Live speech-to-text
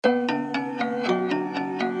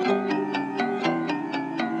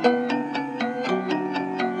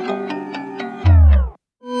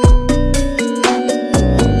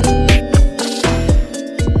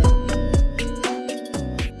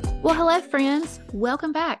friends.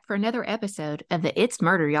 Welcome back for another episode of the It's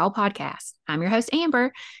Murder Y'all podcast. I'm your host,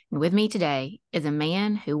 Amber, and with me today is a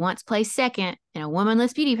man who once placed second in a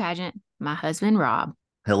womanless beauty pageant, my husband, Rob.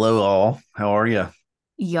 Hello, all. How are you?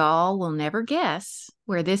 Y'all will never guess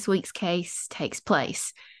where this week's case takes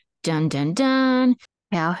place. Dun, dun, dun.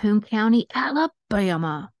 Calhoun County,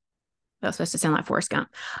 Alabama. That was supposed to sound like Forrest Gump.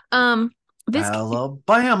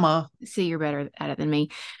 Alabama. See, you're better at it than me.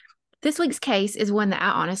 This week's case is one that I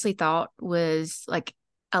honestly thought was like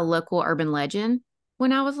a local urban legend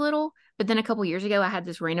when I was little. But then a couple years ago, I had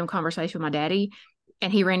this random conversation with my daddy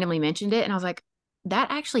and he randomly mentioned it. And I was like, that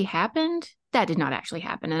actually happened? That did not actually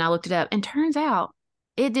happen. And I looked it up and turns out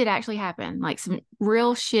it did actually happen. Like some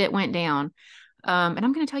real shit went down. And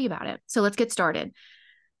I'm going to tell you about it. So let's get started.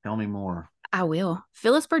 Tell me more. I will.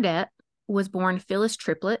 Phyllis Burdett was born Phyllis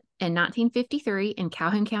Triplett in 1953 in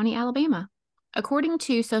Calhoun County, Alabama. According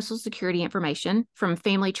to Social Security information from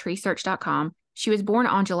FamilyTreeSearch.com, she was born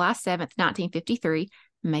on July 7th, 1953,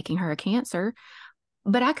 making her a Cancer.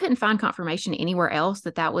 But I couldn't find confirmation anywhere else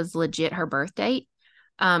that that was legit her birth date.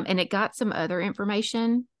 And it got some other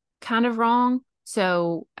information kind of wrong,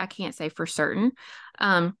 so I can't say for certain.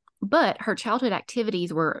 But her childhood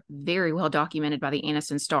activities were very well documented by the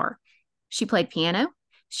Anniston Star. She played piano.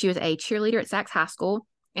 She was a cheerleader at Sachs High School,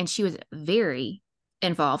 and she was very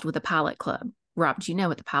involved with the Pilot Club. Rob, do you know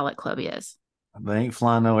what the Pilot Club is? They ain't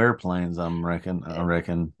flying no airplanes, I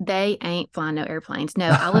reckon. They ain't flying no airplanes. No,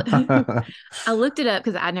 I looked it up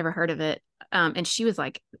because I'd never heard of it. And she was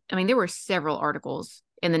like, I mean, there were several articles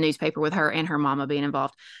in the newspaper with her and her mama being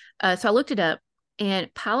involved. So I looked it up,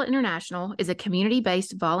 and Pilot International is a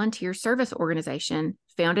community-based volunteer service organization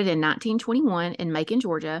founded in 1921 in Macon,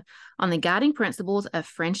 Georgia, on the guiding principles of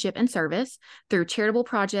friendship and service through charitable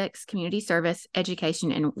projects, community service,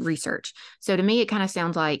 education, and research. So to me, it kind of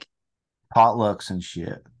sounds like potlucks and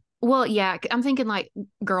shit. Well, yeah, I'm thinking like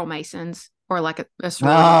Girl Masons or like a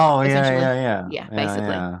sorority. Oh, Yeah, basically.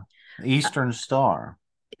 Yeah. Eastern Star.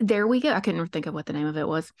 There we go. I couldn't think of what the name of it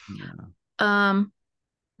was. Yeah.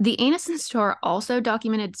 The Anniston Star also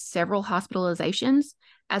documented several hospitalizations,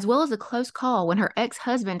 as well as a close call when her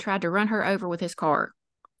ex-husband tried to run her over with his car.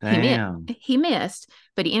 Damn. He missed,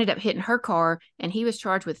 but he ended up hitting her car, and he was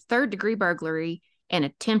charged with third-degree burglary and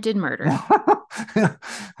attempted murder.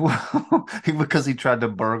 Well, because he tried to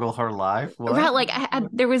burgle her life? What? Right, like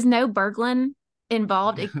there was no burgling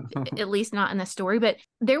involved, at least not in the story, but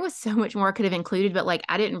there was so much more I could have included, but like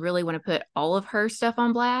I didn't really want to put all of her stuff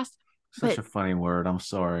on blast. Such a funny word. I'm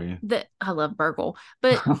sorry. I love burgle,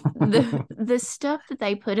 but the stuff that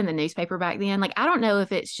they put in the newspaper back then, like I don't know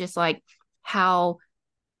if it's just like how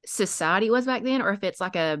society was back then, or if it's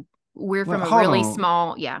like we're from a really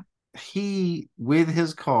small, yeah. He with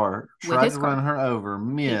his car tried to run her over,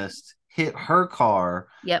 missed, hit her car.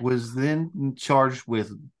 Yep. Was then charged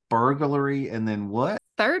with burglary and then what?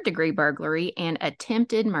 Third-degree burglary and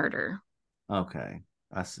attempted murder. Okay.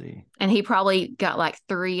 I see. And he probably got like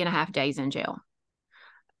 3.5 days in jail.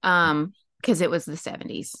 Because it was the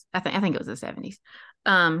 70s. I think it was the 70s.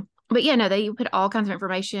 But yeah, no, they put all kinds of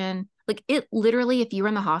information. Like it literally, if you were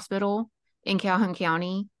in the hospital in Calhoun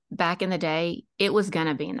County back in the day, it was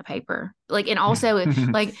gonna be in the paper. Like, and also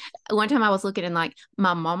like one time I was looking and like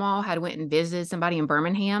my mama had went and visited somebody in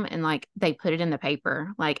Birmingham and like they put it in the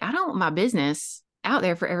paper. Like, I don't want my business out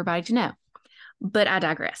there for everybody to know. But I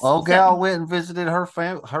digress. Old gal went and visited her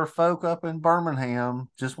folk up in Birmingham.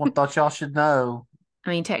 Just thought y'all should know. I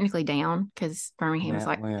mean, technically down because Birmingham is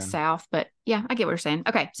like south, but yeah, I get what you're saying.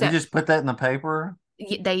 Okay, so they just put that in the paper.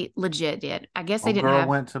 They legit did. I guess they didn't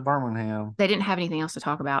went to Birmingham. They didn't have anything else to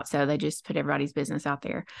talk about, so they just put everybody's business out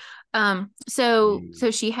there. So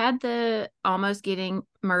she had the almost getting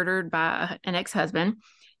murdered by an ex-husband,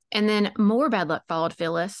 and then more bad luck followed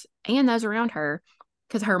Phyllis and those around her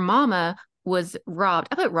because her mama was robbed.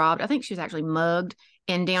 I put robbed. I think she was actually mugged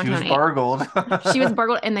in downtown. She was burgled. She was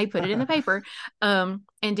burgled, and they put it in the paper. In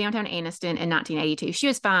downtown Anniston in 1982. She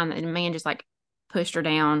was fine, and a man just like pushed her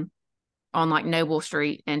down on like Noble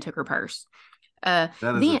Street and took her purse. That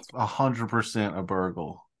is 100% a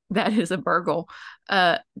burgle. That is a burgle.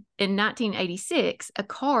 In 1986, a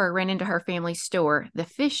car ran into her family's store, the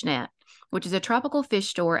Fishnet, which is a tropical fish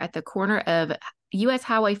store at the corner of U.S.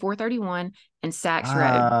 Highway 431 and Sachs Road.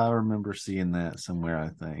 I remember seeing that somewhere, I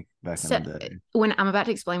think, back in the day. When I'm about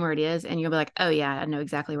to explain where it is, and you'll be like, oh, yeah, I know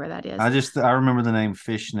exactly where that is. I remember the name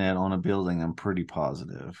Fishnet on a building. I'm pretty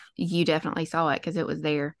positive. You definitely saw it because it was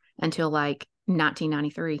there until like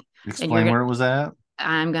 1993. Explain where it was at.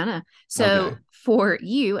 I'm gonna. So for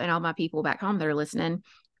you and all my people back home that are listening,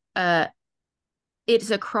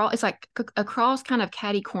 it's like across kind of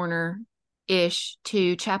catty corner ish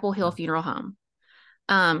to Chapel Hill Funeral Home.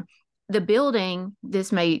 The building,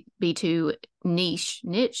 this may be too niche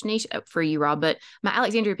for you, Rob, but my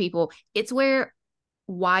Alexandria people, it's where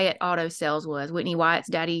Wyatt Auto Sales was, Whitney Wyatt's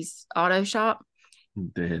daddy's auto shop.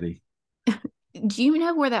 Daddy. Do you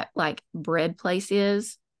know where that like bread place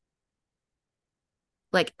is?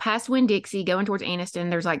 Like past Winn-Dixie, going towards Anniston,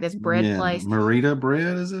 there's like this bread place. Merita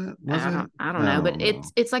Bread, is it? I don't know, but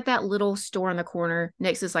it's like that little store on the corner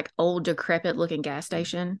next to this like old decrepit looking gas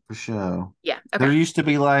station. For sure. Yeah. Okay. There used to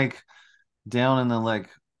be like down in the like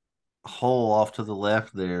hole off to the left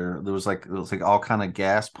there was like all kind of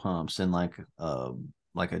gas pumps in like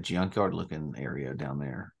a junkyard looking area down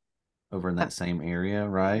there over in that same area,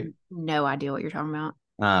 right? No idea what you're talking about.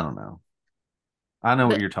 I don't know. I know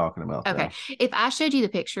what you're talking about. Okay. Though. If I showed you the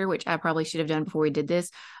picture, which I probably should have done before we did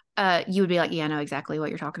this, you would be like, yeah, I know exactly what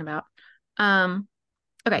you're talking about.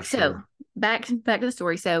 Okay. So back to the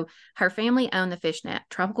story. So her family owned the Fishnet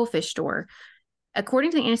Tropical Fish Store.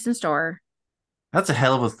 According to the Anniston Star. That's a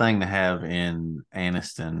hell of a thing to have in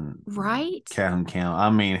Anniston. Right. Calhoun County. I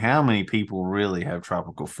mean, how many people really have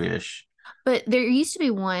tropical fish? But there used to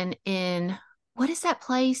be one in, what is that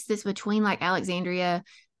place that's between like Alexandria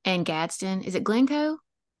and Gadsden? Is it Glencoe?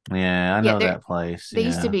 Yeah, I know that place. There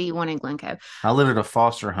used to be one in Glencoe. I lived at a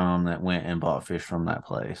foster home that went and bought fish from that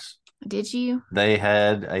place. Did you? They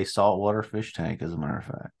had a saltwater fish tank, as a matter of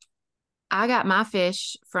fact. I got my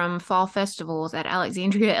fish from fall festivals at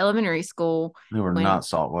Alexandria Elementary School. They were not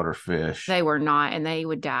saltwater fish. They were not, and they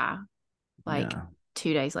would die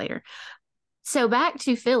 2 days later. So back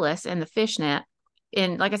to Phyllis and the fishnet.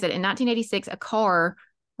 Like I said, in 1986, a car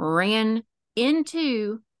ran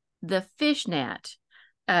into the fishnet.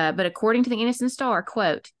 But according to the Anniston Star,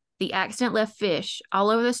 quote, the accident left fish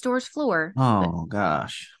all over the store's floor. Oh,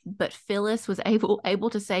 gosh. But Phyllis was able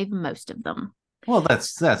to save most of them. Well,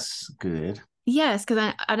 that's good. Yes,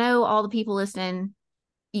 because I know all the people listening,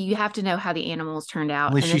 you have to know how the animals turned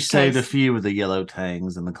out. At least you saved a few of the yellow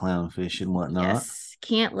tangs and the clownfish and whatnot. Yes,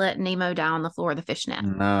 can't let Nemo die on the floor of the fishnet.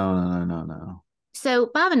 No. So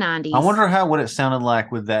by the 90s. I wonder what it sounded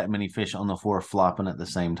like with that many fish on the floor flopping at the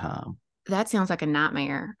same time. That sounds like a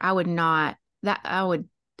nightmare. I would not. I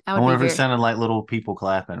wonder if it sounded like little people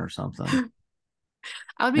clapping or something.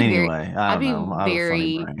 I would be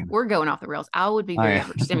we're going off the rails. I would be very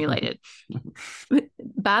overstimulated.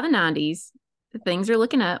 By the 90s, things are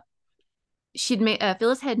looking up.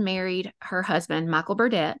 Phyllis had married her husband, Michael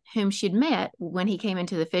Burdett, whom she'd met when he came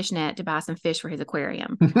into the fishnet to buy some fish for his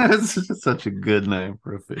aquarium. That's such a good name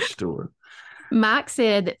for a fish store. Mike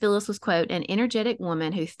said that Phyllis was, quote, an energetic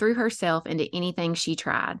woman who threw herself into anything she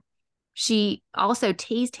tried. She also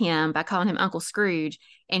teased him by calling him Uncle Scrooge,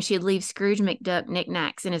 and she'd leave Scrooge McDuck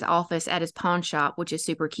knickknacks in his office at his pawn shop, which is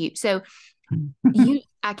super cute. So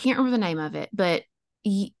I can't remember the name of it, but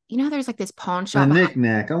you know, there's like this pawn shop. A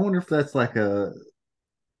knickknack. I wonder if that's like a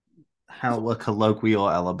colloquial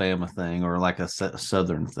Alabama thing or like a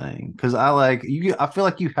Southern thing. Because I feel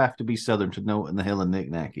like you have to be Southern to know what in the hell a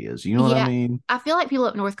knickknack is. You know what I mean? I feel like people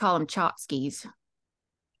up north call them chotskis.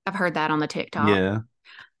 I've heard that on the TikTok. Yeah.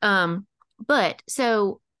 But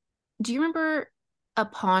so do you remember a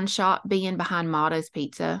pawn shop being behind Motto's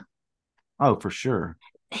Pizza? Oh, for sure.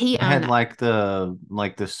 He had like the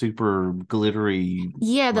super glittery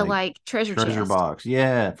the treasure box.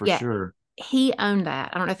 Yeah, for sure. He owned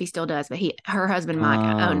that. I don't know if he still does, but her husband Mike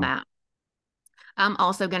owned that. I'm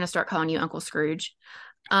also going to start calling you Uncle Scrooge.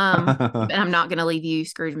 And I'm not going to leave you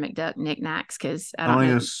Scrooge McDuck knickknacks because I'm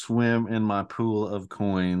going to swim in my pool of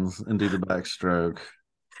coins and do the backstroke.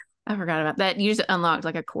 I forgot about that. You just unlocked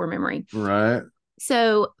like a core memory. Right.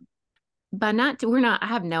 So I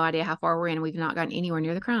have no idea how far we're in. We've not gotten anywhere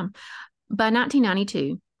near the crime. By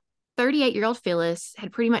 1992, 38-year-old Phyllis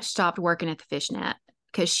had pretty much stopped working at the fishnet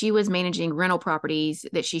because she was managing rental properties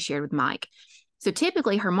that she shared with Mike. So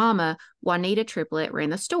typically her mama, Juanita Triplett,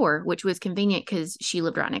 ran the store, which was convenient because she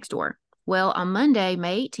lived right next door. Well, on Monday,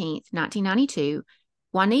 May 18th, 1992,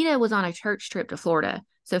 Juanita was on a church trip to Florida.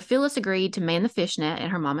 So Phyllis agreed to man the fishnet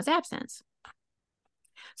in her mama's absence.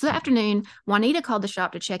 So that afternoon, Juanita called the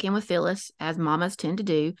shop to check in with Phyllis, as mamas tend to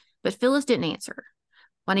do, but Phyllis didn't answer.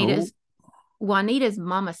 Juanita's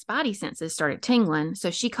mama spidey senses started tingling, so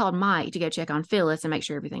she called Mike to go check on Phyllis and make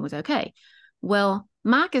sure everything was okay. Well,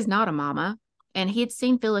 Mike is not a mama, and he had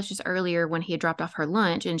seen Phyllis just earlier when he had dropped off her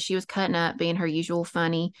lunch, and she was cutting up, being her usual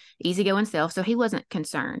funny, easygoing self, so he wasn't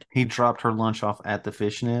concerned. He dropped her lunch off at the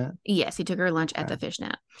fishnet? Yes, he took her lunch at the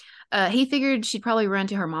fishnet. He figured she'd probably run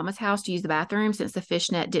to her mama's house to use the bathroom since the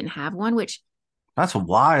fishnet didn't have one, which... That's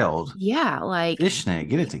wild. Yeah, like... Fishnet,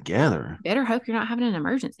 get it together. Better hope you're not having an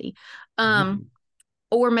emergency.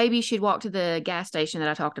 Or maybe she'd walk to the gas station that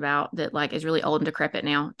I talked about that like is really old and decrepit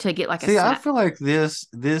now to get like a See, I snack. feel like this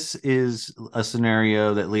is a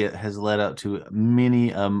scenario that has led up to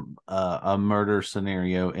many a murder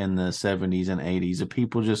scenario in the 70s and 80s of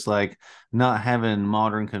people just like not having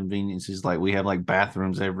modern conveniences like we have like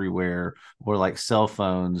bathrooms everywhere or like cell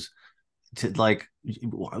phones to like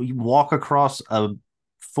you walk across a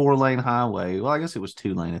 4-lane highway. Well, I guess it was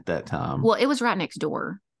 2-lane at that time. Well, it was right next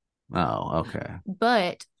door. Oh, okay.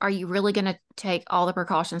 But are you really going to take all the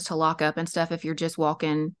precautions to lock up and stuff if you're just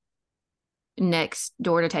walking next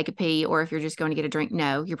door to take a pee, or if you're just going to get a drink?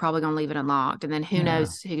 No, you're probably going to leave it unlocked. And then who Yeah.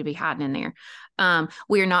 knows who could be hiding in there.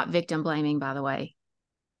 We are not victim blaming, by the way.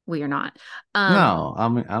 We are not. No, I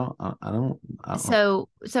mean, I don't, So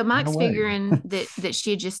no Mike's way. figuring that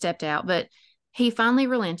she had just stepped out, but he finally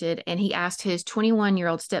relented and he asked his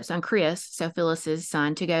 21-year-old stepson, Chris, so Phyllis's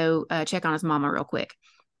son, to go check on his mama real quick.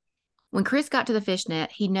 When Chris got to the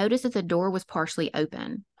fishnet, he noticed that the door was partially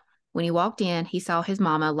open. When he walked in, he saw his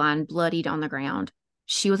mama lying bloodied on the ground.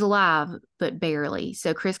 She was alive, but barely.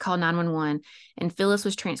 So Chris called 911 and Phyllis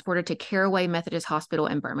was transported to Caraway Methodist Hospital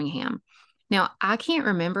in Birmingham. Now, I can't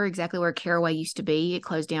remember exactly where Caraway used to be. It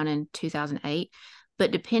closed down in 2008.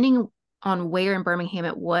 But depending on where in Birmingham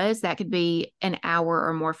it was, that could be an hour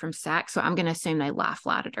or more from Sac. So I'm going to assume they life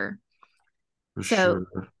flighted her. For So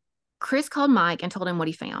sure. Chris called Mike and told him what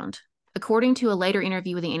he found. According to a later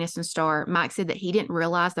interview with the Anniston Star, Mike said that he didn't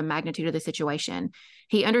realize the magnitude of the situation.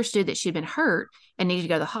 He understood that she'd been hurt and needed to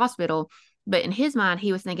go to the hospital, but in his mind,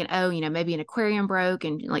 he was thinking, oh, maybe an aquarium broke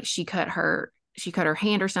and like she cut her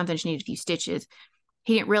hand or something. She needed a few stitches.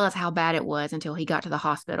 He didn't realize how bad it was until he got to the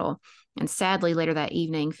hospital. And sadly, later that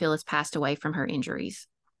evening, Phyllis passed away from her injuries.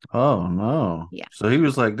 Oh no. Yeah. So he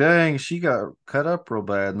was like, dang, she got cut up real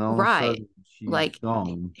bad, and all of a Right. sudden she's Like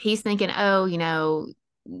gone. he's thinking, oh,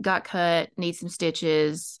 got cut, needs some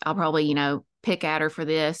stitches. I'll probably, pick at her for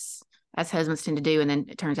this, as husbands tend to do. And then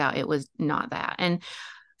it turns out it was not that. And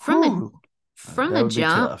from the Whew. from That the would be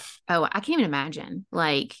jump, tough. oh, I can't even imagine.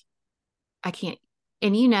 Like, I can't.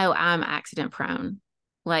 And I'm accident prone.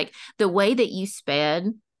 Like the way that you sped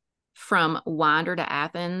from Winder to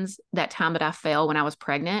Athens that time that I fell when I was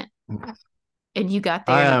pregnant, and you got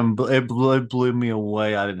there, I and am. It blew me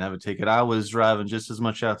away. I didn't have a ticket. I was driving just as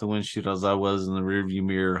much out the windshield as I was in the rearview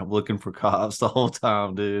mirror, looking for cops the whole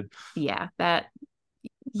time, dude. yeah, that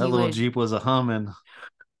That you little would. Jeep was a humming.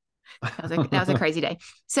 That was a crazy day.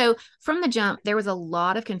 So from the jump, there was a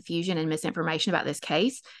lot of confusion and misinformation about this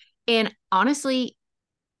case. And honestly,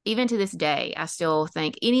 even to this day, I still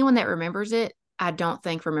think anyone that remembers it, I don't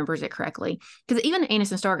think remembers it correctly. Because even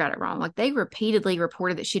Anniston Star got it wrong. Like they repeatedly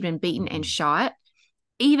reported that she'd been beaten and shot,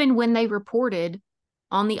 even when they reported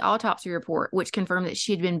on the autopsy report, which confirmed that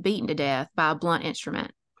she had been beaten to death by a blunt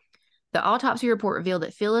instrument. The autopsy report revealed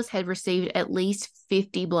that Phyllis had received at least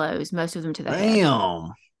 50 blows, most of them to the head.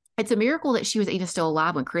 Damn. It's a miracle that she was even still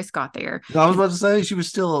alive when Chris got there. I was And about to say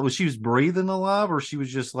she was breathing alive, or she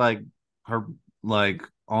was just like her like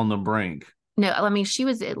on the brink. no, I mean she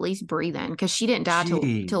was at least breathing because she didn't die till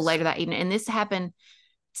Jeez. later that evening. And this happened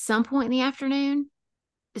some point in the afternoon.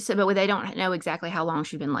 So, but they don't know exactly how long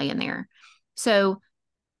she'd been laying there. So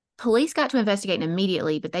police got to investigating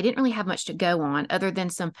immediately, but they didn't really have much to go on other than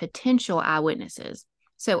some potential eyewitnesses.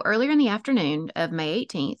 So earlier in the afternoon of May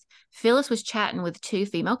 18th, Phyllis was chatting with two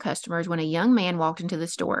female customers when a young man walked into the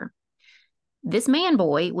store. This man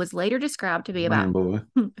boy was later described to be about Man,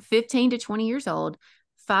 boy. 15 to 20 years old,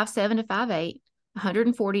 5'7" to 5'8",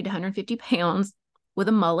 140 to 150 pounds, with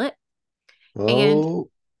a mullet. And Oh,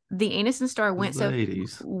 the Anniston Star it's the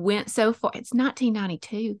 80s. went so far. It's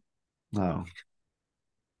 1992. No.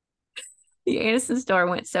 The Anniston Star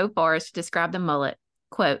went so far as to describe the mullet,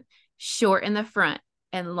 quote, short in the front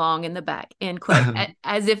and long in the back, end quote,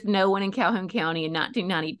 as if no one in Calhoun County in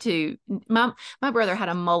 1992. My brother had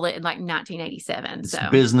a mullet in like 1987. It's So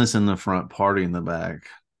business in the front, party in the back.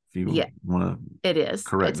 If you yeah, want a it is.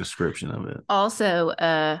 correct It's description of it. also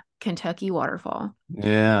a Kentucky waterfall.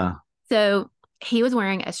 Yeah. So he was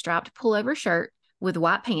wearing a striped pullover shirt with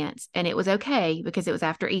white pants, and it was okay because it was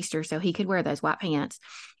after Easter, so he could wear those white pants.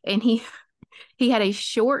 And he had a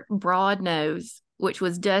short, broad nose, which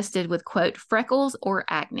was dusted with, quote, freckles or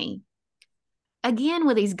acne. Again,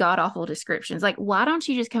 with these god awful descriptions, like, why don't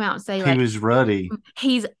you just come out and say, He like, was ruddy.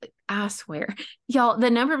 I swear, y'all,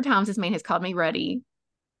 the number of times this man has called me ruddy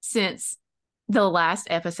since the last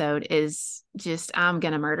episode is just, I'm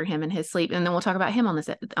going to murder him in his sleep. And then we'll talk about him on an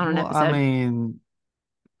Well, I episode. mean,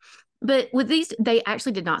 But with these, they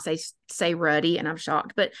actually did not say ruddy, and I'm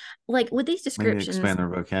shocked. But like with these Maybe descriptions, expand their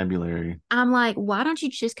vocabulary. I'm like, why don't you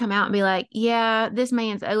just come out and be like, yeah, this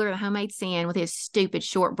man's older than homemade sin with his stupid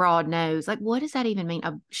short, broad nose. Like, what does that even mean?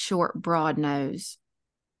 A short, broad nose?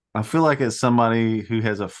 I feel like it's somebody who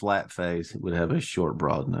has a flat face would have a short,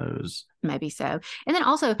 broad nose. Maybe so. And then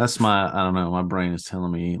also, That's my, I don't know, my brain is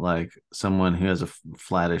telling me like someone who has a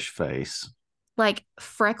flattish face. like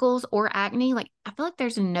freckles or acne, like I feel like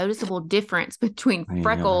there's a noticeable difference between Yeah.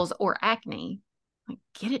 freckles or acne. Like,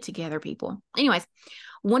 get it together, people. Anyways,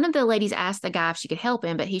 one of the ladies asked the guy if she could help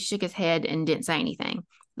him, but he shook his head and didn't say anything.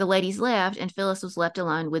 The ladies left, and Phyllis was left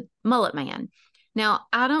alone with Mullet Man. Now,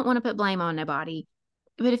 I don't want to put blame on nobody,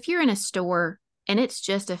 but if you're in a store and it's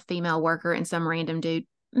just a female worker and some random dude,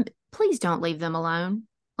 please don't leave them alone.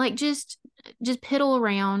 Like just piddle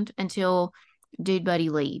around until dude buddy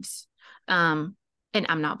leaves. And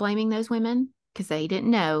I'm not blaming those women because they didn't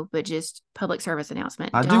know, but just public service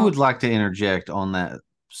announcement. I do Don't. would like to interject on that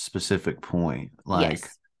specific point. Like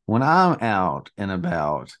Yes. when I'm out and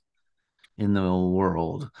about in the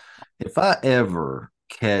world, if I ever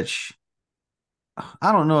catch,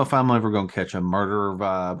 I don't know if I'm ever going to catch a murderer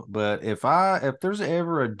vibe, but if there's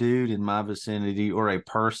ever a dude in my vicinity or a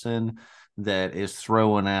person that is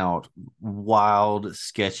throwing out wild,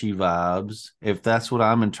 sketchy vibes, if that's what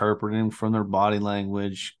I'm interpreting from their body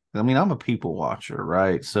language, I mean, I'm a people watcher,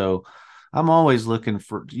 right? So I'm always looking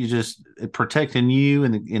for you just protecting you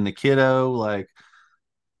and the kiddo, like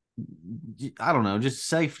I don't know, just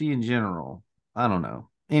safety in general. I don't know.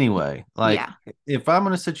 Anyway, like Yeah. if I'm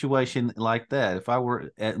in a situation like that, if I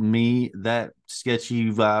were at me, that sketchy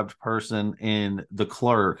vibed person and the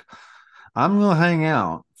clerk, I'm gonna hang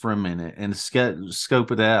out for a minute and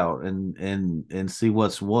scope it out and see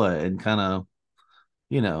what's what and kind of,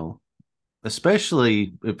 you know,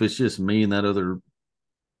 especially if it's just me and that other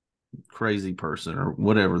crazy person or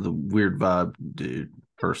whatever the weird vibe dude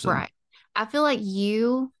person. Right. I feel like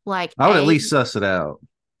you I would at least suss it out.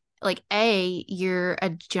 you're a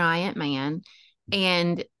giant man,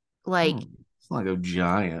 and like, It's like a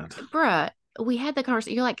giant. bruh, we had the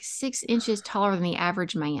conversation. You're like 6 inches taller than the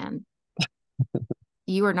average man.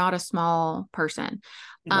 You are not a small person.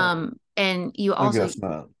 No, And you I also guess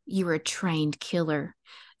not. you were a trained killer.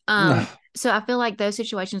 So I feel like those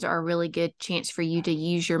situations are a really good chance for you to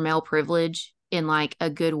use your male privilege in like a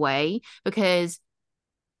good way, because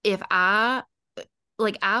if I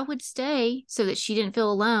would stay so that she didn't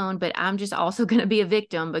feel alone, but I'm just also going to be a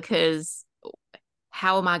victim because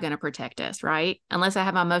how am I going to protect us, right? Unless I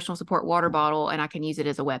have my emotional support water bottle and I can use it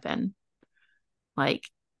as a weapon. Like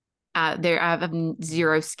I have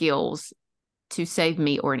zero skills to save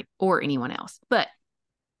me or anyone else. But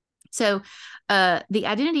so the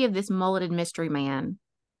identity of this mulleted mystery man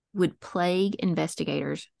would plague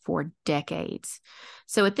investigators for decades.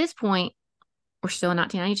 So at this point, we're still in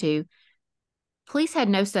 1992. Police had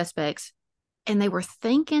no suspects, and they were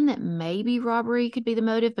thinking that maybe robbery could be the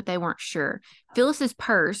motive, but they weren't sure. Phyllis's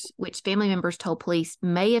purse, which family members told police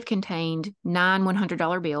may have contained 9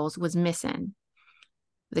 $100 bills, was missing.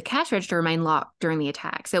 The cash register remained locked during the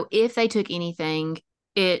attack. So if they took anything,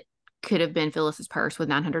 it could have been Phyllis's purse with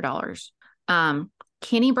 $900.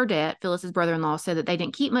 Kenny Burdett, Phyllis's brother-in-law, said that they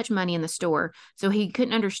didn't keep much money in the store, so he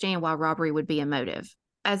couldn't understand why robbery would be a motive.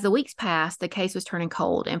 As the weeks passed, the case was turning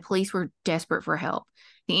cold, and police were desperate for help.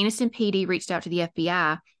 The Anniston PD reached out to the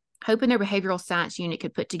FBI, hoping their behavioral science unit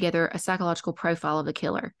could put together a psychological profile of the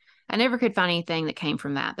killer. I never could find anything that came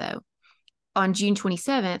from that, though. On June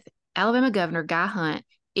 27th, Alabama Governor Guy Hunt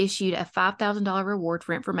issued a $5,000 reward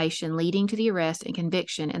for information leading to the arrest and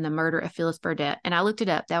conviction in the murder of Phyllis Burdett. And I looked it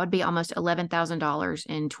up. That would be almost $11,000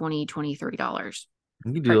 in 2023 dollars.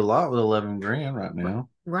 You can do a lot with 11 grand right now.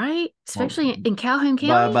 Right? Well, Especially in Calhoun buy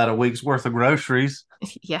County. about a week's worth of groceries.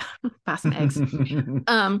 Yeah, buy some eggs.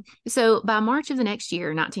 So by March of the next year,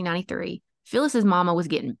 1993, Phyllis's mama was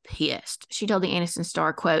getting pissed. She told the Anniston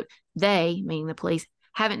Star, quote, "They, meaning the police,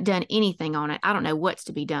 haven't done anything on it. I don't know what's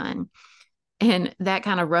to be done." And that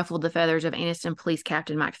kind of ruffled the feathers of Anniston Police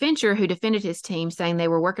Captain Mike Fincher, who defended his team, saying they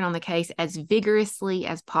were working on the case as vigorously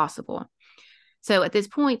as possible. So at this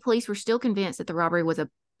point, police were still convinced that the robbery was a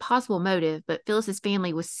possible motive, but Phyllis's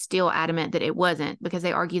family was still adamant that it wasn't, because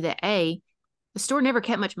they argued that the store never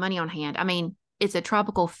kept much money on hand. I mean, it's a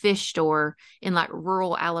tropical fish store in like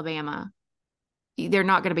rural Alabama. They're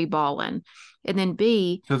not going to be balling. And then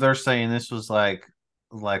B, So they're saying this was like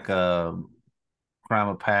a crime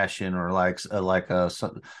of passion or like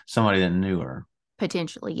somebody that knew her.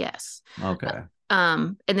 potentially, yes. Okay.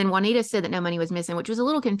 And then Juanita said that no money was missing, which was a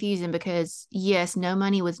little confusing because yes, no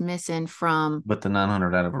money was missing from, But the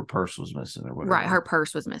 900 out of her purse was missing or right, whatever. her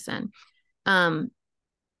purse was missing. Um,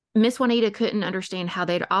 Miss Juanita couldn't understand how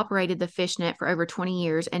they'd operated the fishnet for over 20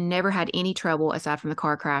 years and never had any trouble aside from the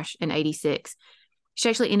car crash in 86. She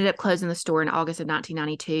actually ended up closing the store in August of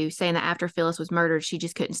 1992, saying that after Phyllis was murdered, she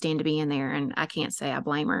just couldn't stand to be in there. And I can't say I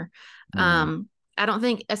blame her. Mm. I don't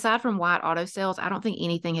think, aside from White Auto Sales, I don't think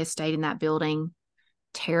anything has stayed in that building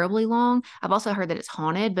terribly long. I've also heard that it's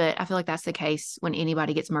haunted, but I feel like that's the case when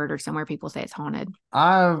anybody gets murdered somewhere, people say it's haunted.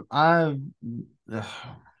 I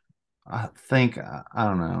I think I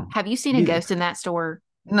don't know. Have you seen a You, ghost in that store?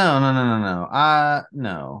 no, no, no, no, no.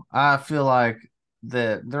 No. I feel like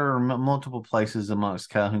that there are multiple places amongst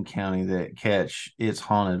Calhoun County that catch its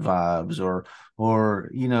haunted vibes, or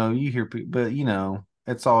you hear people, but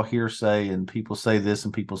it's all hearsay, and people say this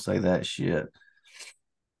and people say that shit.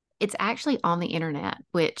 It's actually on the internet,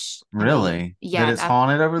 which I mean, Really, that yeah, it's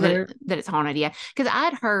haunted over there? that it's haunted. Yeah, because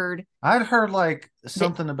I'd heard I'd heard like that.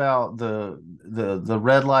 something about the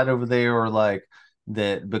red light over there, or like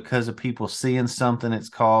that because of people seeing something it's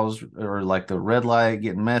caused, or like the red light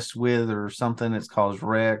getting messed with or something, it's caused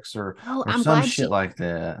wrecks Oh, or I'm some glad shit she. like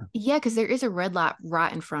that. Yeah, because there is a red light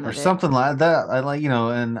right in front Or of it. something like that. I like,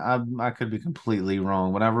 and I could be completely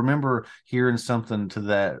wrong, but I remember hearing something to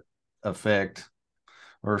that effect,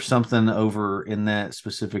 or something over in that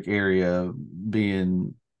specific area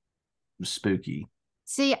being spooky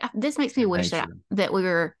See, this makes me in wish that nature. we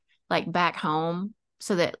were like back home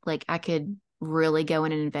so that like I could really go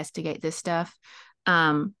in and investigate this stuff.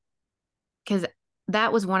 Um, because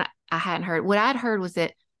that was one I hadn't heard. What I'd heard was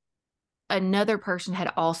that another person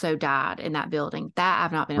had also died in that building. That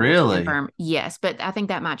I've not been able to Really? confirm. Yes, but I think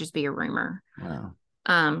that might just be a rumor. Wow.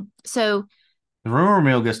 So The rumor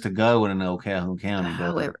mill gets to go in an old Calhoun County,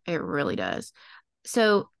 oh, doesn't it? it really does.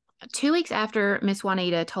 So 2 weeks after Miss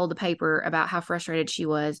Juanita told the paper about how frustrated she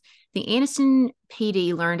was, the Anniston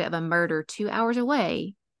PD learned of a murder 2 hours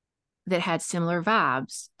away that had similar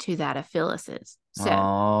vibes to that of Phyllis's. So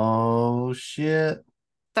Oh shit.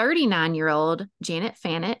 39-year-old Janet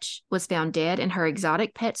Fanich was found dead in her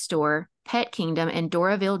exotic pet store, Pet Kingdom, in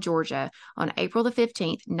Doraville, Georgia, on April the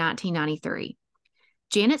 15th, 1993.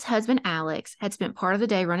 Janet's husband, Alex, had spent part of the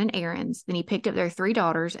day running errands. Then he picked up their three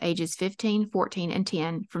daughters, ages 15, 14, and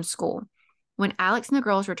 10, from school. When Alex and the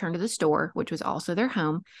girls returned to the store, which was also their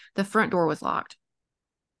home, the front door was locked.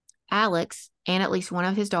 Alex and at least one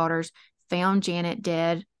of his daughters found Janet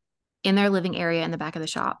dead in their living area in the back of the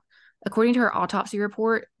shop. According to her autopsy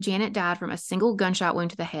report, Janet died from a single gunshot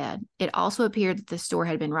wound to the head. It also appeared that the store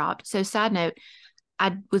had been robbed. So, side note,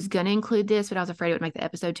 I was going to include this, but I was afraid it would make the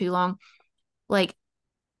episode too long. Like,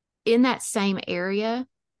 in that same area,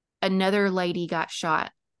 another lady got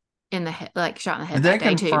shot in the head, like shot in the head Did that they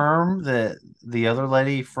day too. confirm that the other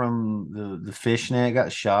lady from the fishnet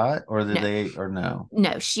got shot, or did No, they, or no?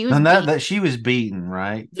 no, she was And that beat. that she was beaten,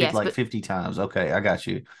 right? Yes, Like 50 times. Okay, I got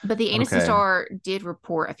you. but the Aniston Okay. Star did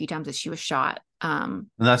report a few times that she was shot.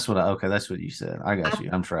 Okay, that's what you said. I got I you.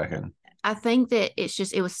 I'm tracking. I think that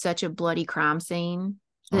it was such a bloody crime scene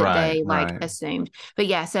that Right, they like right. assumed. But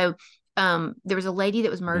yeah, so there was a lady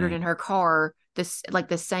that was murdered in Dang. her car this like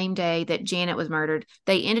the same day that Janet was murdered.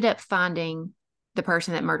 They ended up finding the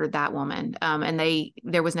person that murdered that woman. And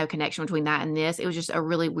there was no connection between that and this. It was just a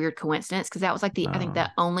really weird coincidence because that was like I think No.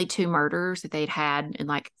 the only two murders that they'd had in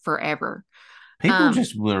like forever. People Um,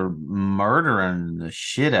 just were murdering the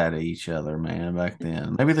shit out of each other, man, back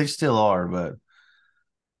then. Maybe they still are, but I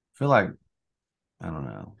feel like I don't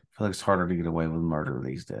know. I feel like it's harder to get away with murder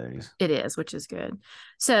these days. It is, which is good.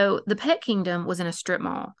 So the Pet Kingdom was in a strip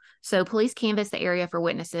mall. So police canvassed the area for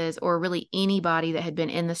witnesses or really anybody that had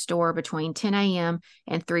been in the store between 10 a.m.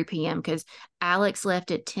 and 3 p.m. because Alex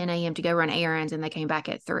left at 10 a.m. to go run errands and they came back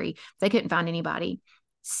at 3. They couldn't find anybody.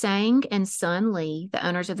 Sang and Son Lee, the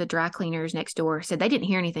owners of the dry cleaners next door, said they didn't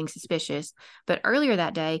hear anything suspicious. But earlier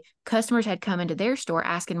that day, customers had come into their store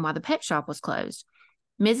asking why the pet shop was closed.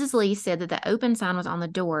 Mrs. Lee said that the open sign was on the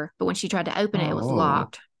door, but when she tried to open it, it was Oh,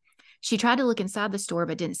 locked. She tried to look inside the store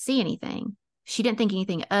but didn't see anything. She didn't think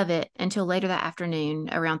anything of it until later that afternoon,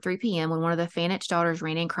 around 3 p.m., when one of the Fanich daughters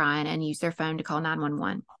ran in crying and used their phone to call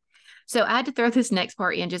 911. So I had to throw this next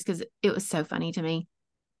part in just because it was so funny to me.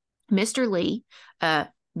 Mr. Lee,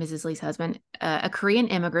 Mrs. Lee's husband, a Korean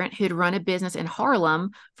immigrant who'd run a business in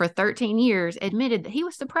Harlem for 13 years, admitted that he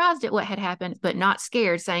was surprised at what had happened, but not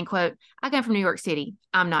scared, saying, quote, I come from New York City.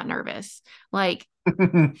 I'm not nervous. Like,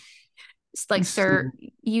 it's like, sir,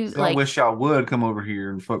 you I like, wish y'all would come over here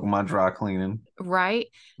and fuck with my dry cleaning. right?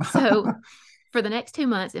 So For the next 2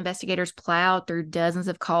 months, investigators plowed through dozens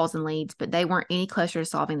of calls and leads, but they weren't any closer to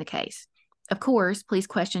solving the case. Of course, police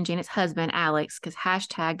questioned Janet's husband, Alex, because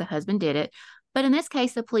hashtag the husband did it. But in this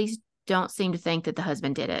case, the police don't seem to think that the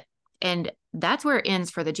husband did it. And that's where it ends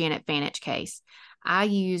for the Janet Vanich case. I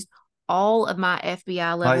used all of my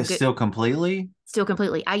FBI level. Still completely? Still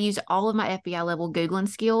completely. I used all of my FBI level Googling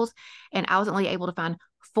skills, and I was only able to find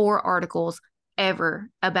 4 articles ever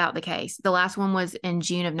about the case. The last one was in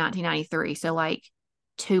June of 1993. So, like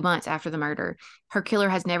 2 months after the murder. Her killer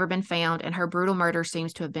has never been found, and her brutal murder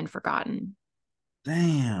seems to have been forgotten.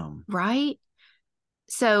 Damn. Right?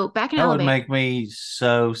 So, back in That would Alabama. make me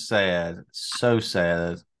so sad. So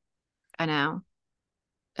sad. I know.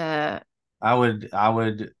 I would.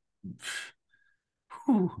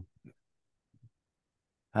 Whew.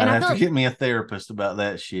 I'd And I have feel to like, get me a therapist about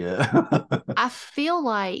that shit. I feel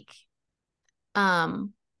like,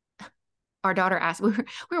 um, our daughter asked, we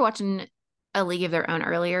were watching A League of Their Own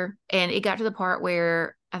earlier, and it got to the part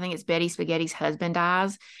where I think it's Betty Spaghetti's husband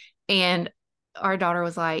dies. And our daughter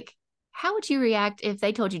was like, how would you react if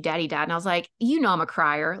they told you daddy died? And I was like, I'm a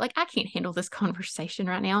crier. Like, I can't handle this conversation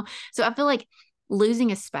right now. So I feel like losing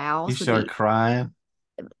a You spouse would start be crying.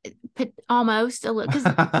 almost a little, because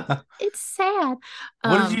What it's sad.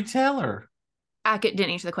 did you tell her? Didn't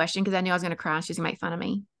answer the question because I knew I was going to cry and she was going to make fun of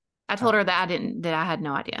me. I told her that I had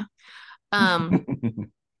no idea. Um,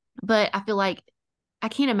 but I feel like I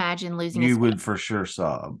can't imagine losing a You spouse. would for sure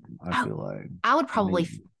sob. I I, feel like. I would I probably,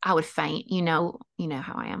 mean, I would faint. You know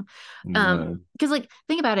how I am. you would. Because like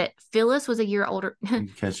think about it. Phyllis was a year older.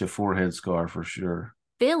 You'd catch a forehead scar for sure.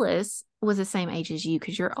 Phyllis was the same age as you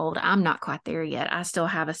because you're old. I'm not quite there yet. I still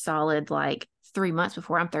have a solid like 3 months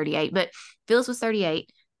before I'm 38. But Phyllis was 38.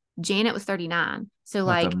 Janet was 39. So Not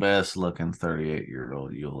the like best looking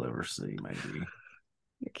 38-year-old you'll ever see, maybe.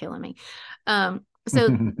 you're killing me.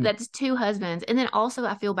 So that's 2 husbands. And then also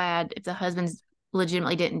I feel bad if the husbands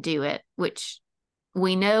legitimately didn't do it, which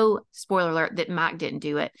we know, spoiler alert, that Mike didn't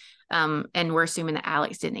do it. And we're assuming that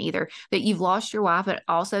Alex didn't either. But you've lost your wife, but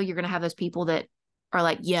also you're gonna have those people that are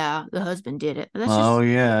like, yeah, the husband did it. But Oh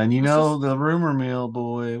yeah, and that's just the rumor mill,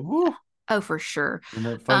 boy. Woo. oh for sure. And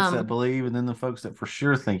the folks that Um, believe, and then the folks that for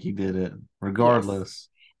sure think he did it, yes. regardless.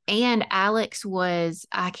 And Alex was,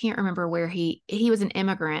 I can't remember where he was an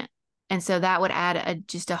immigrant. And so that would add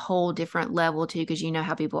just a whole different level too, because you know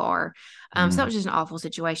how people are. So that Mm. was just an awful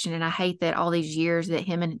situation. And I hate that all these years that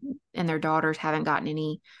him and their daughters haven't gotten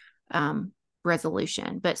any um,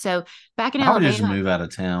 resolution. But so back in I would just Alabama, move out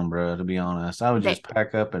of town, bro. To be honest, I would they just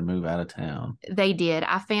pack up and move out of town. they did.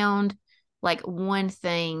 I found like one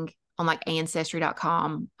thing on like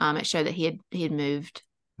ancestry.com. It showed that he had moved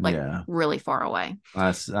like Yeah, really far away.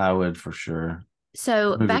 I would for sure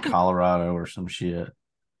So move to Colorado or some shit.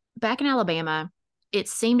 back in Alabama, it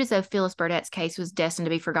seemed as though Phyllis Burdett's case was destined to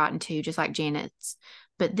be forgotten too, just like Janet's.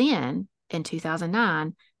 But then in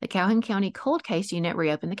 2009, the Calhoun County Cold Case Unit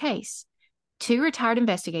reopened the case. 2 retired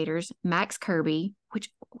investigators, Max Kirby, which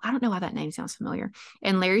I don't know why that name sounds familiar,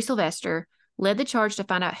 and Larry Sylvester led the charge to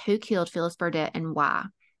find out who killed Phyllis Burdett and why.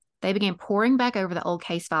 They began poring back over the old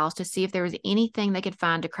case files to see if there was anything they could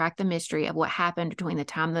find to crack the mystery of what happened between the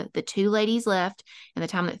time that the 2 ladies left and the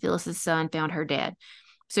time that Phyllis's son found her dead.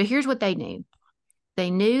 So here's what they knew.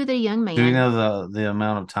 They knew that a young Do you man, know the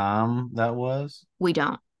amount of time that was? we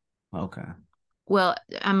don't. Okay. Well,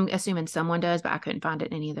 I'm assuming someone does, but I couldn't find it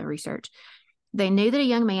in any of the research. They knew that a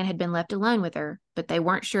young man had been left alone with her, but they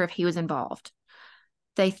weren't sure if he was involved.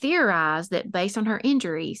 They theorized that based on her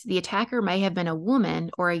injuries, the attacker may have been a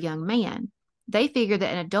woman or a young man. They figured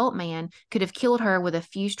that an adult man could have killed her with a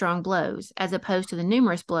few strong blows, as opposed to the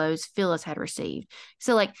numerous blows Phyllis had received.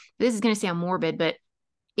 So, like, this is going to sound morbid, but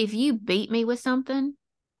if you beat me with something,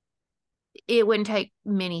 it wouldn't take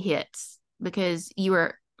many hits because you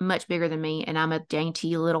are much bigger than me and I'm a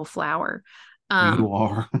dainty little flower. You Um,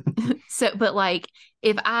 are. so, but like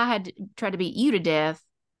if I had tried to beat you to death,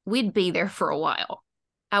 we'd be there for a while.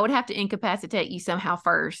 I would have to incapacitate you somehow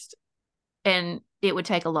first, and it would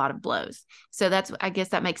take a lot of blows. So I guess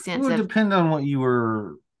that makes It sense would of depend on what you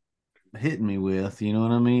were hitting me with. You know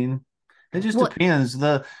what I mean? It just what depends.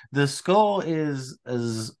 The skull is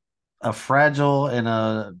a fragile and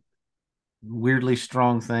a weirdly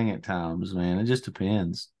strong thing at times, man. It just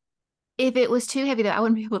depends. if it was too heavy though, I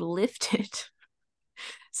wouldn't be able to lift it.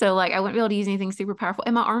 So like I wouldn't be able to use anything super powerful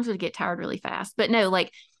and my arms would get tired really fast. But no,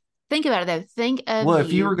 like think about it though. Think of Well,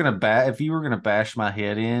 if you were you. gonna if you were gonna bash my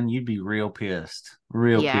head in, you'd be real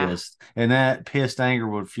Yeah. pissed, and that pissed anger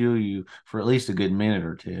would fuel you for at least a good minute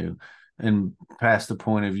or two, and past the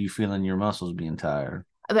point of you feeling your muscles being tired.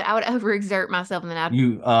 but I would overexert myself and then I'd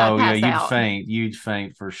Oh yeah, pass out you'd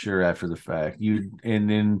faint for sure after the fact. And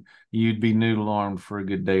then you'd be noodle armed for a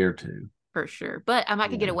good day or two. for sure. But I might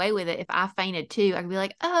could get Yeah. away with it if I fainted too. I could be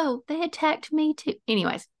like, oh, they attacked me too.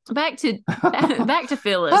 Anyways, back to Ah, back to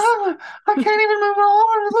Phyllis. I can't even move my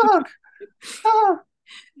arm. Look. Ah,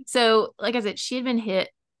 So, like I said, she had been hit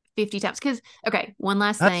 50 times. Because, okay, one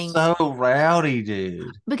last that's thing. so rowdy,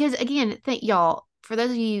 dude. Because again, think y'all, for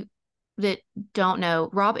those of you that don't know,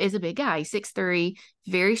 Rob is a big guy. He's 6'3",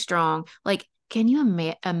 very strong. Like, can you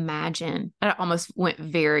imagine? I almost went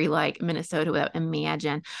very like Minnesota without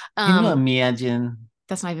imagine. Can you Um, imagine?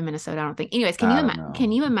 that's not even Minnesota, I don't think. Anyways, I don't can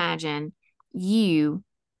know. you imagine you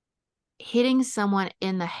hitting someone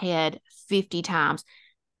in the head 50 times?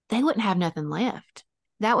 They wouldn't have nothing left.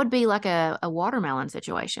 That would be like a watermelon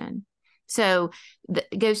situation. So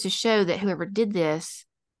it goes to show that whoever did this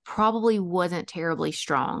probably wasn't terribly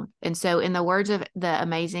strong. And so, in the words of the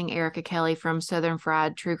amazing Erica Kelly from Southern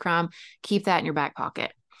Fried True Crime, keep that in your back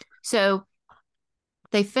pocket. So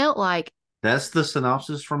they felt like, That's the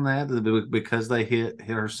synopsis from that. Because they hit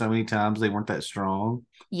her so many times, they weren't that strong.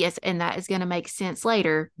 yes, and that is going to make sense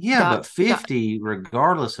later. Yeah, but 50,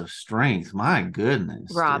 regardless of strength, my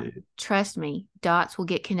goodness, Rob, dude. trust me, dots will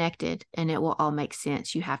get connected and it will all make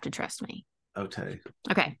sense. You have to trust me. Okay.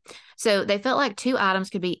 Okay. So they felt like two items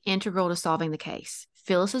could be integral to solving the case: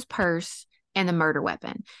 Phyllis's purse and the murder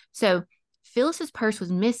weapon. So Phyllis's purse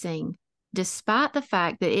was missing despite the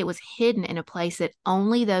fact that it was hidden in a place that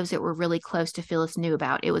only those that were really close to Phyllis knew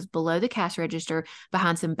about. It was below the cash register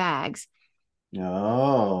behind some bags.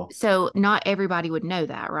 Oh, So not everybody would know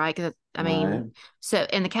that, right? Because I right. mean,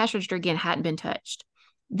 and the cash register again hadn't been touched.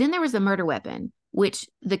 Then there was the murder weapon, which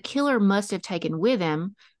the killer must have taken with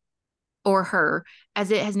him or her,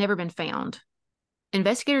 as it has never been found.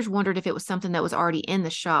 Investigators wondered if it was something that was already in the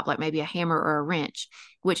shop, like maybe a hammer or a wrench,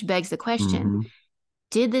 which begs the question: Mm-hmm.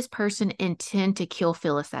 did this person intend to kill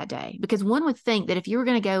Phyllis that day? Because one would think that if you were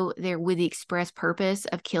going to go there with the express purpose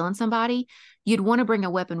of killing somebody, you'd want to bring a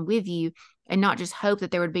weapon with you and not just hope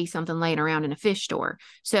that there would be something laying around in a fish store.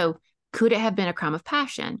 So, could it have been a crime of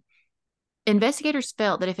passion? Investigators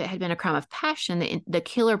felt that if it had been a crime of passion, the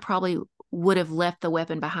killer probably would have left the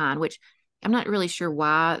weapon behind, which I'm not really sure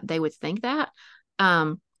why they would think that.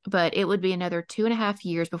 But it would be another 2.5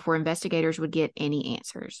 years before investigators would get any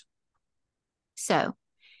answers. So,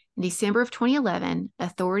 in December of 2011,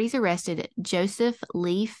 authorities arrested Joseph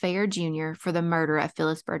Lee Fair Jr. for the murder of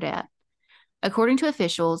Phyllis Burdett. According to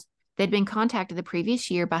officials, they'd been contacted the previous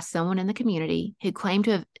year by someone in the community who claimed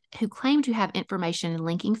to have information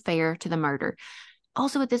linking Fair to the murder.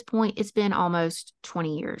 Also, at this point, it's been almost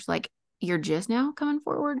 20 years. Like, you're just now coming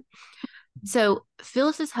forward. So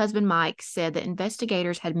Phyllis's husband, Mike, said that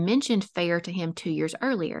investigators had mentioned Fair to him 2 years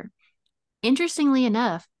earlier. Interestingly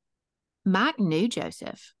enough, Mike knew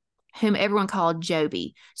Joseph, whom everyone called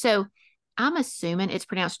Joby. So I'm assuming it's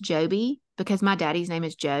pronounced Joby because my daddy's name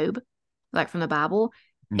is Job, like from the Bible.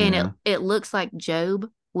 And Yeah. it looks like Job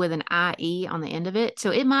with an IE on the end of it.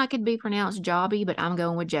 So could be pronounced Jobby, but I'm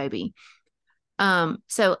going with Joby.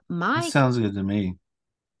 So That sounds good to me.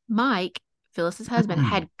 Mike, Phyllis's husband,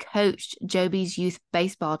 had coached Joby's youth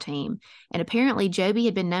baseball team, and apparently Joby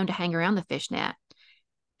had been known to hang around the fishnet.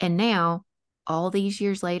 And now, all these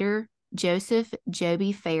years later, Joseph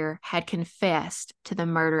Joby Fair had confessed to the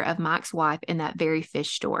murder of Mike's wife in that very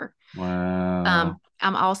fish store. Wow.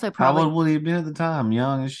 I'm also How probably, old would he have been at the time?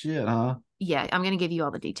 Young as shit, huh? yeah, I'm going to give you all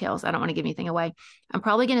the details. I don't want to give anything away. I'm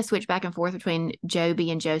probably going to switch back and forth between Joby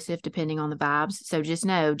and Joseph depending on the vibes. So just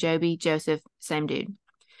know Joby, Joseph, same dude.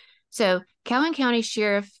 So Calhoun County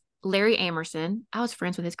Sheriff Larry Amerson, I was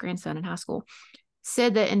friends with his grandson in high school,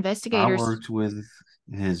 said that I investigators. worked with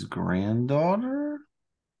his granddaughter.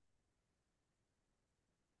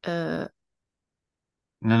 uh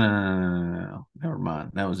No. Never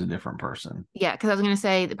mind. That was a different person. yeah, because I was going to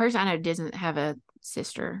say the person I know doesn't have a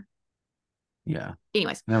sister. Yeah.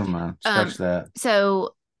 Anyways, Never mind. Scratch that.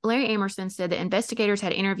 so Larry Amerson said that investigators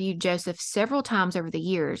had interviewed Joseph several times over the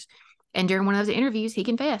years, and during one of those interviews, he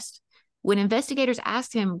confessed. When investigators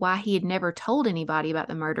asked him why he had never told anybody about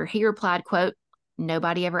the murder, he replied, quote,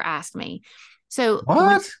 "Nobody ever asked me." So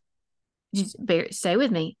What? stay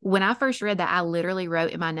with me. When I first read that, I literally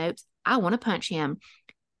wrote in my notes, I want to punch him.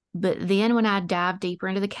 But then when I dived deeper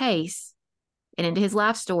into the case and into his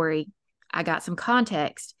life story, I got some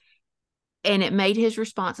context, and it made his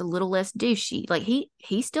response a little less douchey. Like he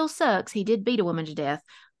still sucks. He did beat a woman to death.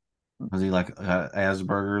 Was he like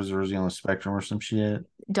Asperger's, or is he on the spectrum or some shit?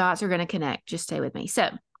 Dots are going to connect. Just stay with me. So,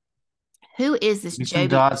 who is this Give me some Joby?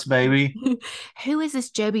 dots, baby. Who is this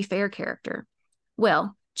Joby Fair character?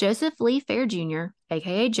 Well, Joseph Lee Fair Jr.,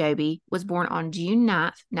 aka Joby, was born on June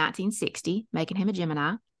 9th, 1960, making him a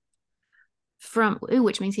Gemini.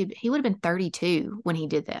 Which means he would have been 32 when he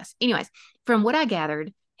did this. Anyways, from what I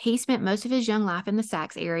gathered, he spent most of his young life in the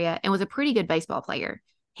Sacs area and was a pretty good baseball player.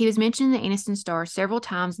 He was mentioned in the Anniston Star several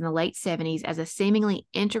times in the late 70s as a seemingly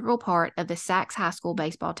integral part of the Sacs High School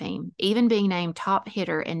baseball team, even being named top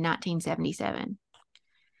hitter in 1977.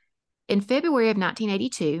 In February of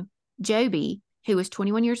 1982, Joby, who was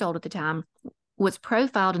 21 years old at the time, was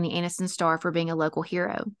profiled in the Anniston Star for being a local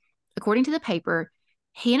hero. According to the paper,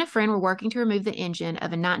 he and a friend were working to remove the engine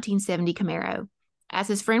of a 1970 Camaro. As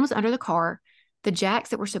his friend was under the car, the jacks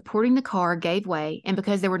that were supporting the car gave way, and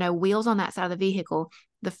because there were no wheels on that side of the vehicle,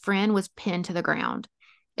 the friend was pinned to the ground.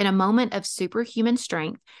 In a moment of superhuman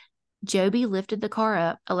strength, Joby lifted the car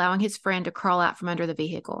up, allowing his friend to crawl out from under the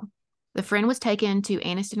vehicle. The friend was taken to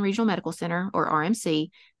Anniston Regional Medical Center, or RMC,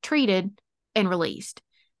 treated, and released.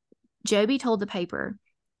 Joby told the paper,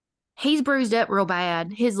 "He's bruised up real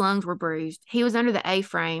bad. His lungs were bruised. He was under the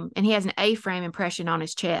A-frame, and he has an A-frame impression on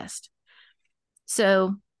his chest."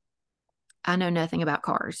 So I know nothing about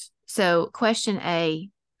cars. So question A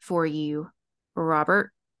for you,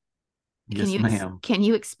 Robert. Yes, ma'am. Can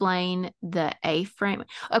you explain the A-frame?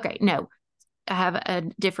 Okay, no. I have a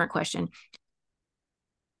different question.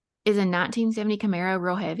 Is a 1970 Camaro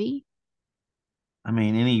real heavy? I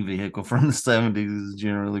mean, any vehicle from the 70s is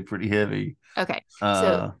generally pretty heavy. Okay.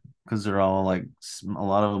 So because they're all like, a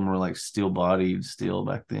lot of them were like steel bodied steel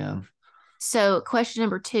back then. So question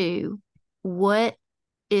number 2, what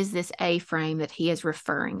is this A-frame that he is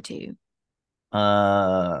referring to?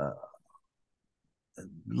 Uh,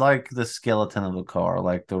 like the skeleton of the car,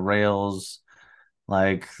 like the rails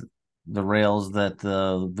that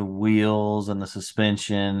the wheels and the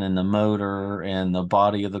suspension and the motor and the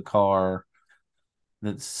body of the car.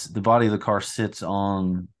 That's the body of the car sits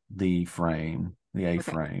on the frame, the Okay.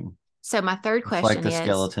 A-frame. So my third It's like question the is,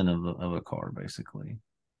 skeleton of a car, basically.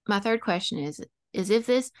 is if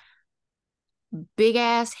this big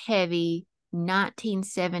ass heavy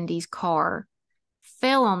 1970s car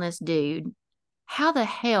fell on this dude, how the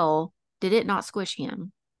hell did it not squish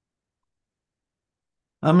him?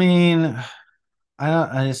 I mean,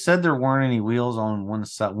 I said there weren't any wheels on one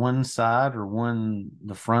side or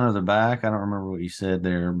the front or the back. I don't remember what you said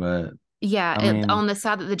there, but Yeah, I mean, on the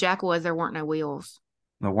side that the jack was, there weren't no wheels.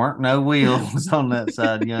 there weren't no wheels on that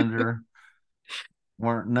side yonder.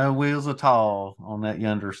 Weren't no wheels at all on that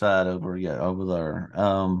yonder side over there.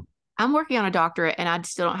 I'm working on a doctorate and I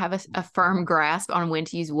still don't have a firm grasp on when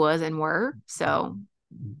to use was and were. So,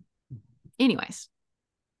 anyways,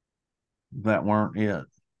 that weren't it.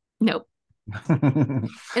 nope. And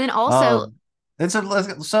then also,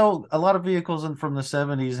 um, so a lot of vehicles from the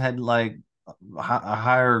 70s had like a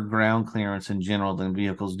higher ground clearance in general than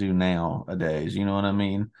vehicles do nowadays. You know what I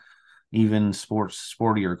mean? Even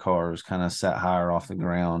sportier cars kind of sat higher off the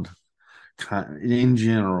ground in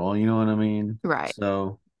general. You know what I mean? right.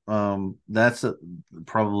 So that's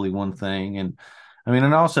probably one thing. And I mean,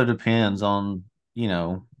 it also depends on, you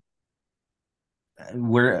know,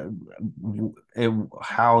 where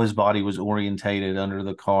how his body was orientated under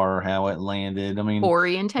the car, how it landed. I mean,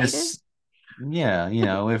 Orientated. it's yeah,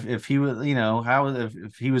 if he was, how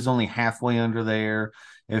if he was only halfway under there,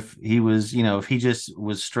 if he was, if he just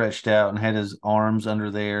was stretched out and had his arms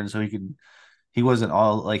under there, and so he wasn't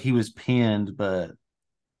all like he was pinned, but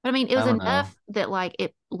But I mean, it I was don't know. enough that like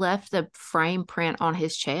it left the frame print on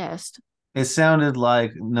his chest. It sounded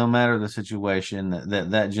like no matter the situation,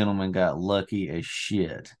 that gentleman got lucky as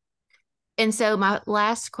shit. And so my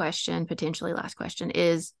last question, potentially last question,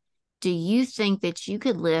 is do you think that you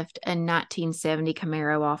could lift a 1970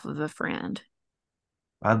 Camaro off of a friend?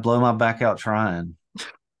 I'd blow my back out trying.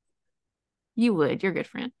 You would. You're a good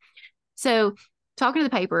friend. So, talking to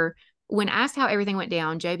the paper, when asked how everything went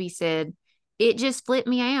down, Joby said, "It just flipped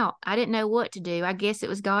me out. I didn't know what to do. I guess it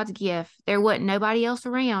was God's gift. There wasn't nobody else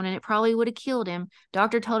around, and it probably would have killed him.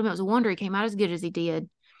 Doctor told him it was a wonder he came out as good as he did."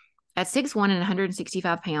 At 6'1" and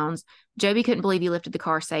 165 pounds, Joby couldn't believe he lifted the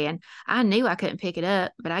car, saying, "I knew I couldn't pick it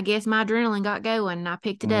up, but I guess my adrenaline got going and I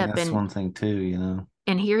picked I it mean, up, that's one thing too.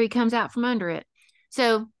 and here he comes out from under it."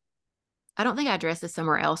 So I don't think I addressed this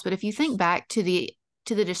somewhere else, but if you think back to the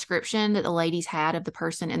description that the ladies had of the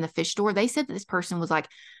person in the fish store, they said that this person was like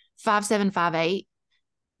 5'7", 5'8",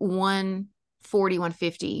 140,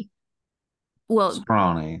 150. Well,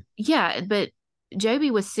 Scrawny. yeah, but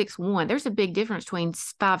Joby was 6'1". There's a big difference between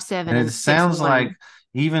 5'7" And and it six sounds like one.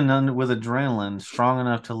 even with adrenaline, strong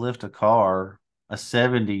enough to lift a car, a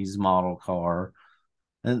 70s model car,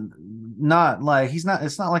 And not like he's not,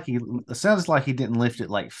 it's not like it sounds like he didn't lift it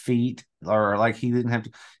like feet, or like he didn't have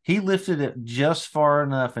to, he lifted it just far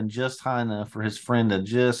enough and just high enough for his friend to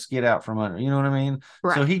just get out from under, you know what I mean? So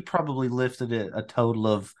Right. he probably lifted it a total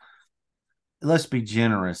of, let's be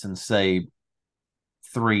generous and say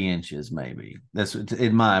 3 inches, maybe. That's,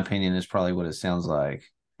 in my opinion, is probably what it sounds like.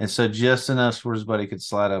 And so just enough where his buddy could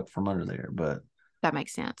slide up from under there. But That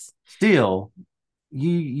makes sense. still,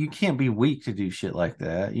 you can't be weak to do shit like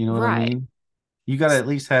that. You know what I Right. mean? You got to at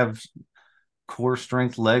least have core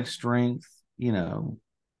strength, leg strength. You know,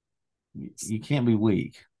 you can't be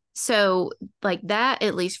weak. So, like that,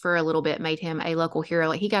 at least for a little bit, made him a local hero.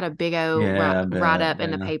 Like he got a big O Yeah, I write bet. up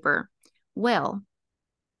in the Yeah. paper. Well,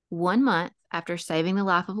 1 month after saving the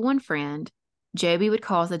life of one friend, Joby would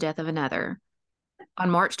cause the death of another. On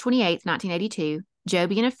March 28th, 1982,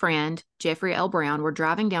 Joby and a friend, Jeffrey L. Brown, were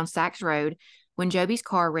driving down Sachs Road when Joby's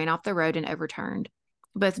car ran off the road and overturned.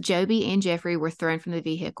 Both Joby and Jeffrey were thrown from the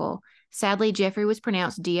vehicle. Sadly, Jeffrey was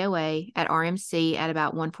pronounced DOA at RMC at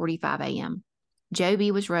about 1:45 a.m.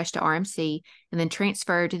 Joby was rushed to RMC and then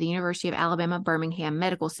transferred to the University of Alabama Birmingham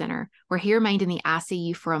Medical Center, where he remained in the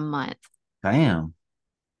ICU for a month. Damn.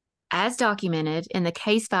 As documented in the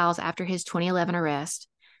case files after his 2011 arrest,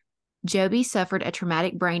 Joby suffered a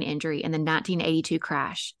traumatic brain injury in the 1982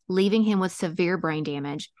 crash, leaving him with severe brain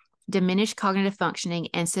damage, diminished cognitive functioning,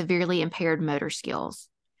 and severely impaired motor skills.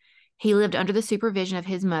 He lived under the supervision of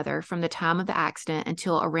his mother from the time of the accident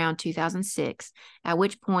until around 2006, at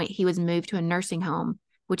which point he was moved to a nursing home,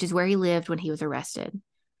 which is where he lived when he was arrested.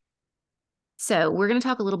 So, we're going to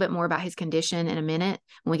talk a little bit more about his condition in a minute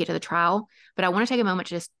when we get to the trial, but I want to take a moment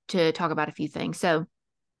just to talk about a few things. So,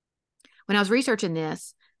 when I was researching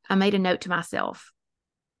this, I made a note to myself.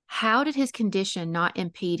 How did his condition not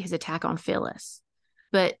impede his attack on Phyllis?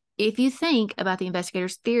 But if you think about the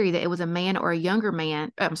investigator's theory that it was a man or a younger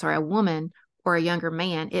man, I'm sorry, a woman or a younger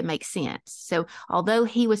man, it makes sense. So although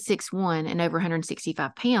he was 6'1" and over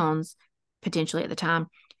 165 pounds, potentially at the time,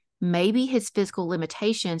 maybe his physical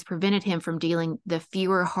limitations prevented him from dealing the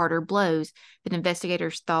fewer, harder blows that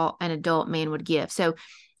investigators thought an adult man would give. So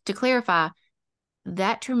to clarify,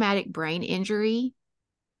 that traumatic brain injury,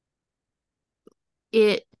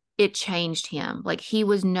 it changed him. Like he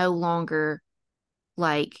was no longer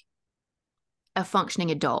like a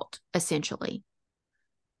functioning adult, essentially.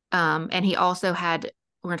 And he also had,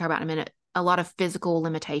 we're going to talk about in a minute, a lot of physical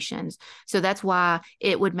limitations. So that's why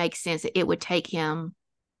it would make sense that it would take him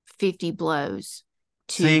 50 blows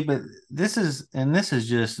to. See, but this is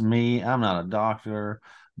just me. I'm not a doctor,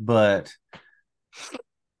 but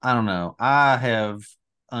I don't know. I have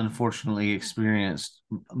unfortunately experienced,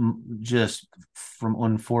 just from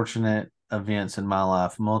unfortunate events in my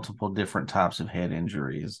life, multiple different types of head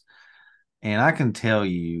injuries. And I can tell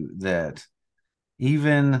you that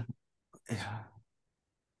even,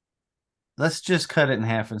 let's just cut it in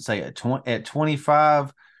half and say at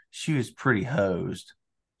 25, she was pretty hosed.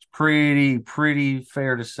 It's pretty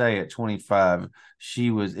fair to say at 25,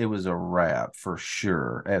 it was a wrap for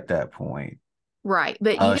sure at that point. Right.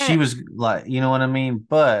 But you She got was like, you know what I mean?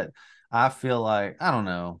 But I feel like, I don't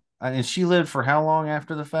know. And she lived for how long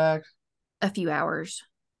after the fact? a few hours.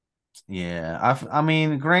 Yeah. I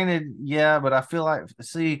mean, granted, yeah, but I feel like,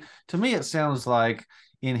 see, to me, it sounds like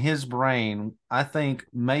in his brain, I think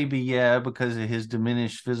maybe, yeah, because of his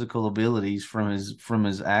diminished physical abilities from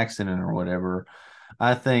his accident or whatever.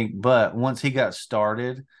 I think, but once he got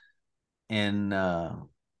started and,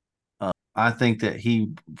 I think that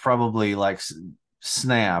he probably like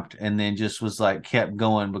snapped and then just was like kept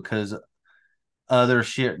going because other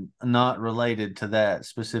shit not related to that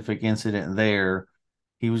specific incident there.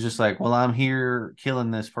 He was just like, well, I'm here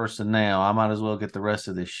killing this person now. I might as well get the rest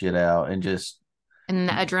of this shit out and just, And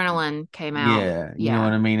the adrenaline came out. yeah, you know Yeah.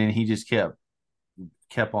 what I mean? And he just kept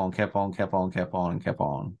on, kept on, kept on, kept on, and kept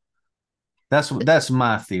on. That's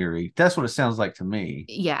my theory. That's what it sounds like to me.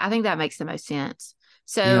 Yeah. I think that makes the most sense.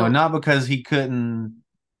 You know, So, not because he couldn't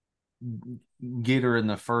get her in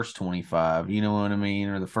the first 25, you know what I mean,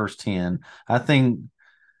 or the first 10. I think,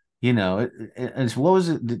 you know, it's, what was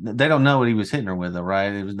it? They don't know what he was hitting her with, though,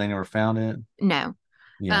 right? It was, they never found it. no.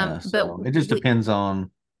 Yeah, But so it just depends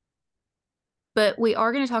on, we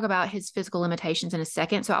are going to talk about his physical limitations in a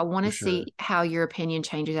second. So I want for to sure. see how your opinion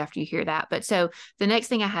changes after you hear that. But so the next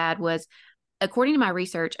thing I had was, according to my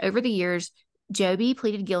research, over the years, Joby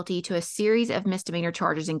pleaded guilty to a series of misdemeanor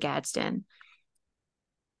charges in Gadsden.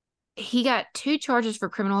 He got 2 charges for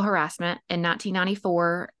criminal harassment in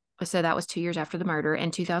 1994. So that was 2 years after the murder,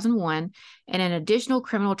 in 2001, and an additional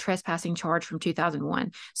criminal trespassing charge from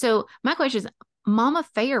 2001. So my question is, Mama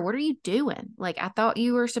Fair, what are you doing? Like, I thought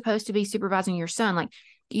you were supposed to be supervising your son. Like,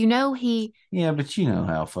 he Yeah, but you know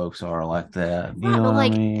how folks are like that. You right, know but what I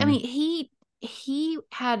like, I mean? mean, he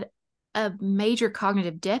had a major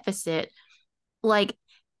cognitive deficit. Like,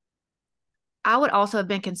 I would also have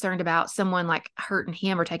been concerned about someone like hurting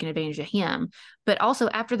him or taking advantage of him. But also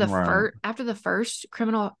Right. after the first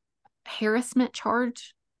criminal harassment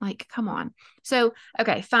charge, like, come on. So,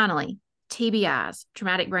 okay, finally, TBIs,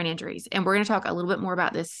 traumatic brain injuries. And we're going to talk a little bit more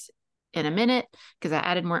about this in a minute because I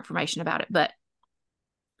added more information about it. But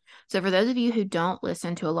so, for those of you who don't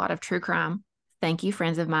listen to a lot of true crime, thank you,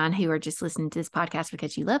 friends of mine who are just listening to this podcast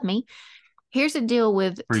because you love me. Here's the deal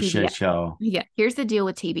with TBI. Appreciate y'all. Yeah, here's the deal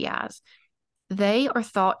with TBIs. They are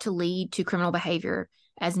thought to lead to criminal behavior,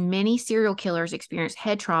 as many serial killers experience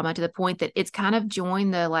head trauma to the point that it's kind of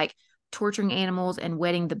joined the like torturing animals and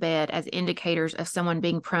wetting the bed as indicators of someone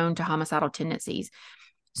being prone to homicidal tendencies.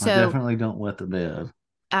 I So, definitely don't wet the bed.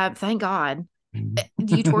 thank God.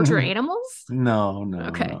 Do you torture animals? No, no,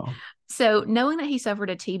 Okay. no. So, knowing that he suffered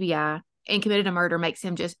a TBI and committed a murder makes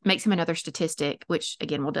him another statistic, which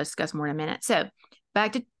again we'll discuss more in a minute. So,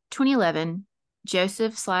 back to 2011,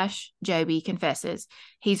 Joseph slash Joby confesses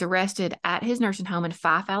he's arrested at his nursing home in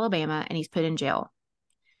Fife, Alabama, and he's put in jail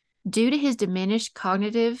due to his diminished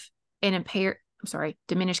cognition and impaired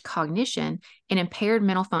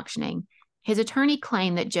mental functioning. His attorney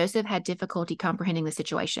claimed that Joseph had difficulty comprehending the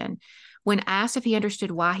situation. When asked if he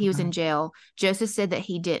understood why he was in jail, Joseph said that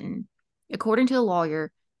he didn't. According to the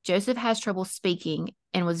lawyer, Joseph has trouble speaking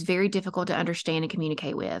and was very difficult to understand and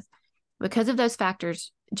communicate with. Because of those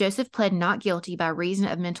factors, Joseph pled not guilty by reason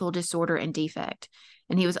of mental disorder and defect,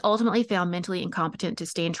 and he was ultimately found mentally incompetent to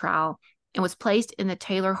stand trial and was placed in the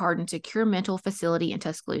Taylor Hardin Secure Mental Facility in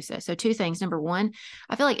Tuscaloosa. So, two things. Number one,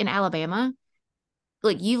 I feel like in Alabama,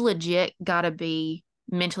 like you legit got to be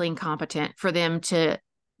mentally incompetent for them to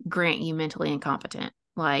grant you mentally incompetent.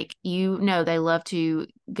 Like, they love to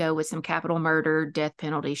go with some capital murder, death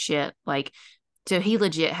penalty shit. Like, so he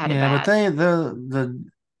legit had it Yeah, but bad. the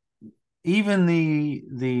even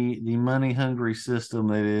the money hungry system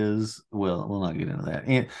that is, well, we'll not get into that.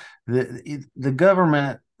 And the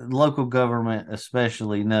government, local government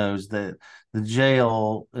especially, knows that the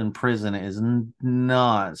jail and prison is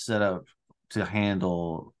not set up to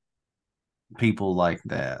handle people like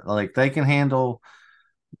that. Like they can handle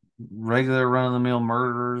regular run of the mill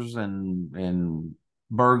murders and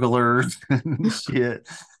burglars and shit,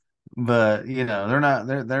 but they're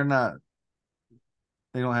not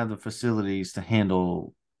they don't have the facilities to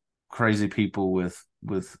handle crazy people with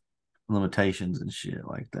limitations and shit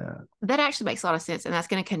like that. That actually makes a lot of sense. And that's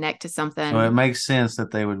going to connect to So it something. makes sense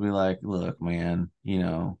that they would be like, look, man,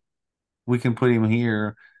 we can put him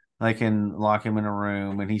here. They can lock him in a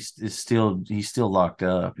room and he's still locked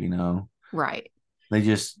up. Right. They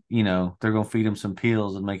just, they're gonna feed him some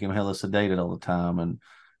pills and make him hella sedated all the time and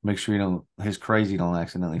make sure his crazy don't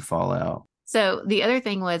accidentally fall out. So the other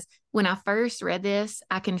thing was when I first read this,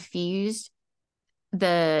 I confused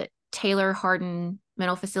the Taylor Hardin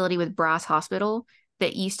Mental Facility with Bryce Hospital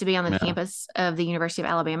that used to be on the Yeah. campus of the University of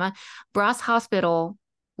Alabama. Bryce Hospital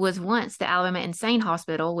was once the Alabama Insane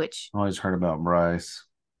Hospital, Always heard about Bryce.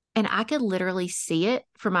 and I could literally see it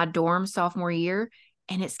from my dorm sophomore year,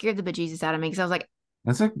 and it scared the bejesus out of me because I was like,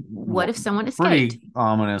 That's a what if someone escaped? pretty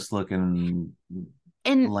ominous looking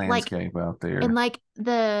And like, landscape out and there. like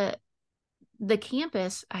the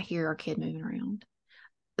campus, I hear our kid moving around.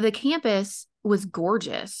 The campus was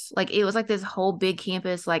gorgeous. Like it was like this whole big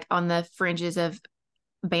campus, like on the fringes of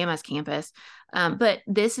Bama's campus. But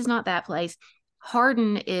this is not that place.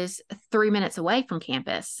 Hardin is 3 minutes away from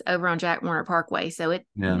campus over on Jack Warner Parkway. So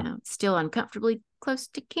Yeah. still uncomfortably close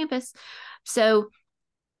to campus. So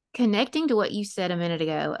connecting to what you said a minute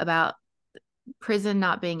ago about prison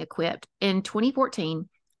not being equipped, in 2014,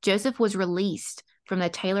 Joseph was released from the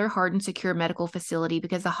Taylor Hardin Secure Medical Facility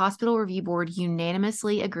because the Hospital Review Board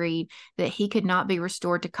unanimously agreed that he could not be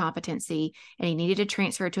restored to competency and he needed to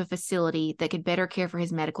transfer to a facility that could better care for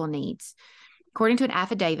his medical needs. According to an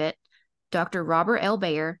affidavit, Dr. Robert L.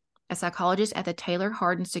 Baer, a psychologist at the Taylor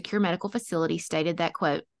Hardin Secure Medical Facility, stated that,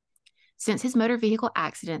 quote, since his motor vehicle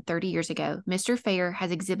accident 30 years ago, Mr. Fair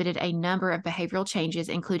has exhibited a number of behavioral changes,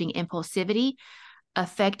 including impulsivity,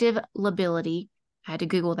 affective lability. I had to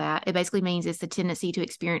Google that. It basically means it's the tendency to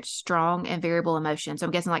experience strong and variable emotions. So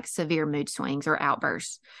I'm guessing like severe mood swings or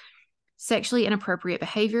outbursts, sexually inappropriate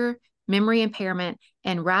behavior, memory impairment,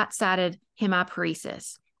 and right-sided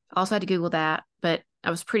hemiparesis. Also had to Google that, but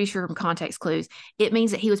I was pretty sure from context clues, it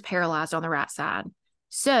means that he was paralyzed on the right side.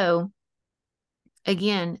 So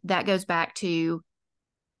again, that goes back to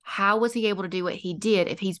how was he able to do what he did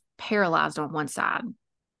if he's paralyzed on one side?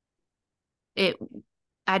 It,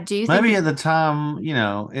 I do think Maybe that, at the time,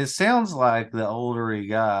 it sounds like the older he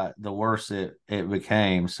got, the worse it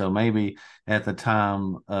became. So maybe at the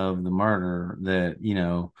time of the murder that,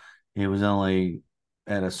 it was only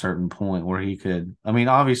at a certain point where he could, I mean,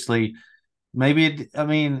 obviously,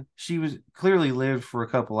 she was clearly lived for a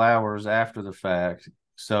couple hours after the fact.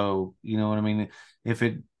 So, you know what I mean? If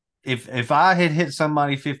it, if I had hit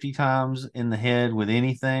somebody 50 times in the head with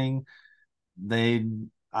anything, they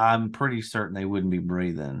I'm pretty certain they wouldn't be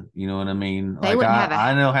breathing. You know what I mean? they Like wouldn't I have a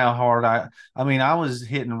I know how hard I was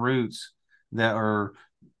hitting roots that are,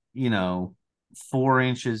 you know, 4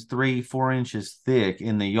 inches, 3, 4 inches thick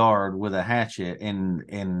in the yard with a hatchet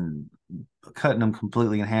and cutting them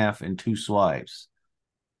completely in half in 2 swipes.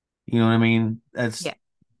 You know what I mean? That's yeah.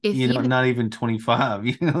 If you not even 25.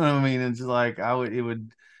 You know what I mean? It's like it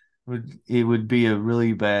would be a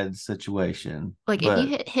really bad situation. like if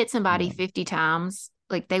you But hit somebody yeah. 50 times,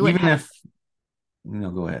 like Even if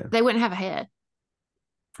go ahead. they wouldn't have a head.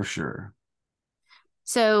 For sure.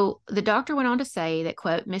 So the doctor went on to say that,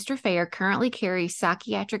 quote, Mr. Fair currently carries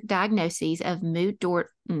psychiatric diagnoses of mood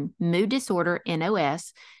disorder,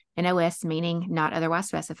 NOS meaning not otherwise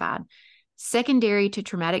specified, secondary to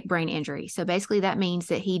traumatic brain injury. So basically that means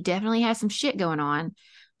that he definitely has some shit going on,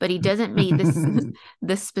 but he doesn't meet this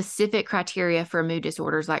the specific criteria for mood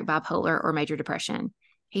disorders like bipolar or major depression.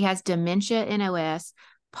 He has dementia, NOS,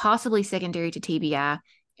 possibly secondary to TBI,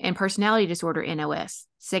 and personality disorder, NOS,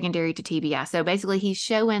 secondary to TBI. So basically, he's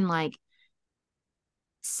showing like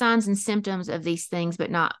signs and symptoms of these things, but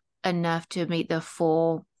not enough to meet the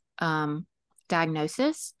full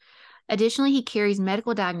diagnosis. Additionally, he carries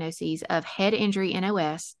medical diagnoses of head injury,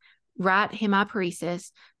 NOS, right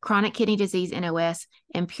hemiparesis, chronic kidney disease, NOS,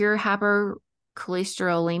 and pure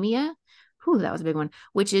hypercholesterolemia. Whew, that was a big one,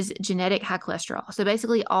 which is genetic high cholesterol. So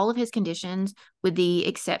basically, all of his conditions, with the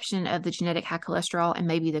exception of the genetic high cholesterol and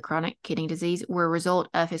maybe the chronic kidney disease, were a result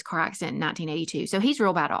of his car accident in 1982. So he's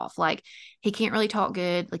real bad off. Like, he can't really talk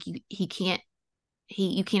good. Like, you can't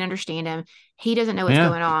understand him. He doesn't know what's Yeah.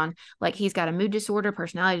 going on. Like, he's got a mood disorder,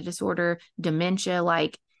 personality disorder, dementia.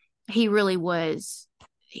 Like, he really was.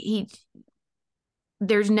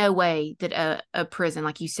 There's no way that a prison,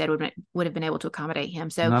 like you said, would have been able to accommodate him.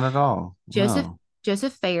 So Not at all. Joseph No.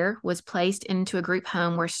 Joseph Fair was placed into a group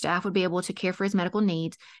home where staff would be able to care for his medical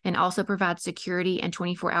needs and also provide security and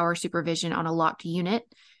 24-hour supervision on a locked unit.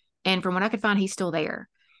 And from what I could find, he's still there.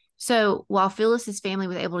 So while Phyllis's family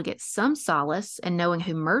was able to get some solace in knowing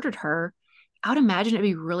who murdered her, I would imagine it'd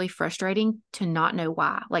be really frustrating to not know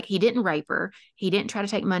why. Like, he didn't rape her. He didn't try to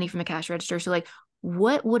take money from the cash register. So, like,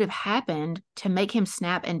 what would have happened to make him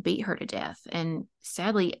snap and beat her to death? And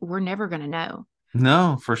sadly, we're never going to know.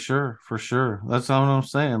 No, for sure. For sure. That's what I'm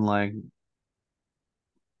saying. Like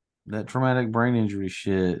that traumatic brain injury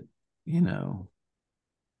shit, you know.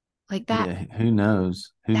 Like that, Yeah, who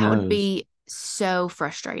knows? Who that would knows? be so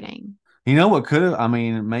frustrating. You know what could have, I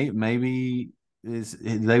mean, maybe is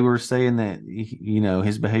they were saying that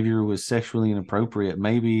his behavior was sexually inappropriate.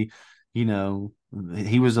 Maybe, you know,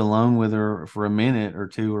 he was alone with her for a minute or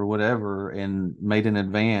two or whatever and made an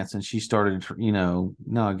advance and she started, no,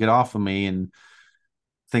 get off of me, and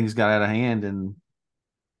things got out of hand, and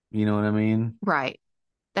you know what I mean? Right.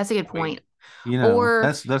 That's a good I mean, point. Or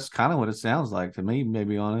that's kind of what it sounds like to me, to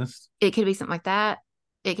be honest. it could be something like that.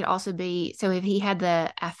 It could also be, so if he had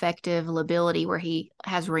the affective lability where he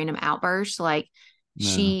has random outbursts, like No.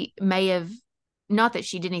 she may have, not that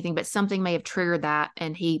she did anything, but something may have triggered that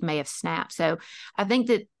and he may have snapped. So I think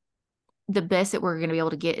that the best that we're going to be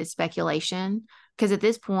able to get is speculation, because at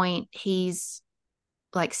this point he's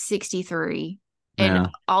like 63 and Yeah.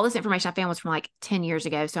 all this information I found was from like 10 years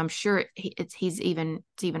ago. So I'm sure it's even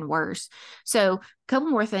worse. So a couple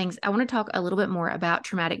more things. I want to talk a little bit more about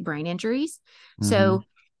traumatic brain injuries. Mm-hmm. So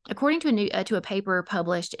according to a paper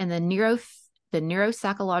published in the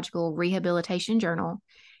Neuropsychological Rehabilitation Journal,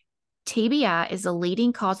 TBI is the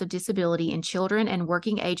leading cause of disability in children and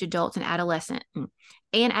working age adults and adolescents.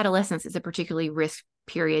 And adolescence is a particularly risk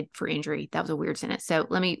period for injury. That was a weird sentence. So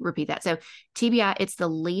let me repeat that. So TBI, it's the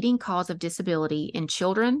leading cause of disability in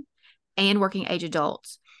children and working age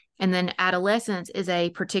adults. And then adolescence is a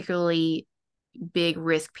particularly big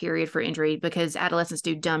risk period for injury because adolescents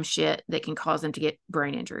do dumb shit that can cause them to get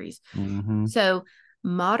brain injuries. Mm-hmm. So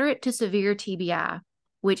moderate to severe TBI,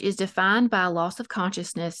 which is defined by a loss of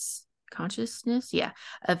consciousness,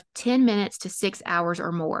 of 10 minutes to 6 hours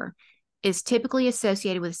or more, is typically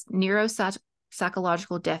associated with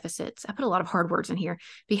neuropsychological deficits. I put a lot of hard words in here,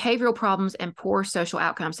 behavioral problems, and poor social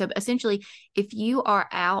outcomes. So essentially, if you are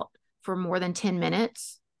out for more than 10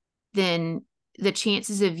 minutes, then the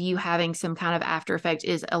chances of you having some kind of after effect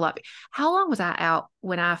is a lot. How long was I out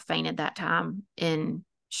when I fainted that time in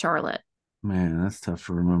Charlotte? Man, that's tough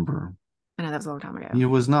to remember. I know that was a long time ago. It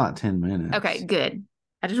was not 10 Okay, minutes. good.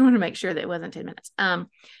 I just wanted to make sure that it wasn't 10 minutes.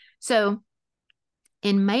 So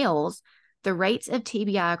in males, the rates of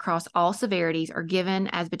TBI across all severities are given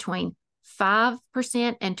as between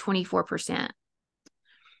 5% and 24%.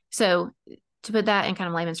 So to put that in kind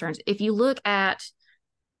of layman's terms, if you look at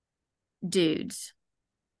dudes,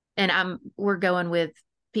 and we're going with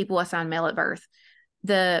people assigned male at birth,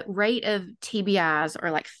 the rate of TBIs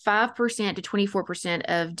are like 5% to 24%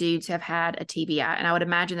 of dudes have had a TBI. And I would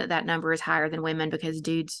imagine that that number is higher than women because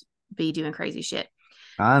dudes be doing crazy shit.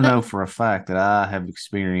 I But know for a fact that I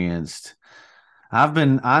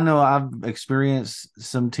know I've experienced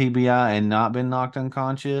some TBI and not been knocked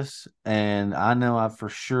unconscious. And I know I've for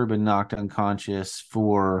sure been knocked unconscious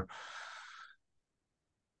for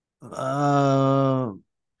uh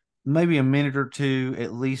maybe a minute or two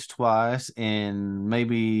at least twice, and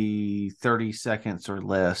maybe 30 seconds or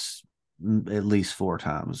less at least 4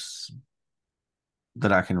 times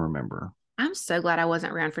that I can remember. I'm so glad I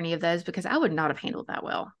wasn't around for any of those because I would not have handled that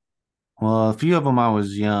well. Well, a few of them I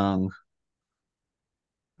was young,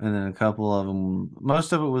 and then a couple of them,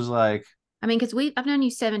 most of it was like, I mean, because I've known you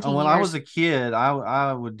 17 when I was years. a kid,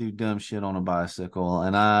 I would do dumb shit on a bicycle,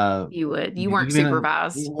 and You weren't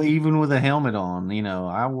supervised. even with a helmet on,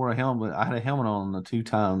 I wore a helmet. I had a helmet on the 2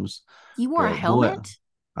 times, You wore a but boy, helmet?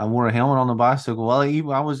 I wore a helmet on the bicycle. Well,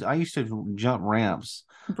 I used to jump ramps,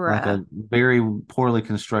 like Bruh. a very poorly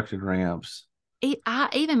constructed ramps.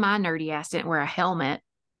 Even my nerdy ass didn't wear a helmet.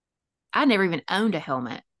 I never even owned a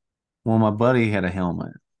helmet. Well, my buddy had a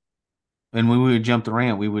helmet. And when we would jump the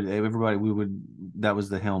ramp, that was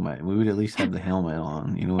the helmet. We would at least have the helmet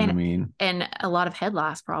on. You know what I and mean? and a lot of head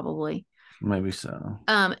loss probably. Maybe so.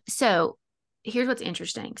 So here's what's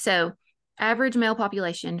interesting. So average male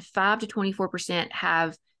population, 5 to 24%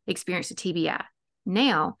 have experienced a TBI.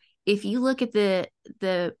 Now, if you look at the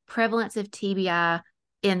prevalence of TBI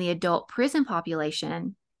in the adult prison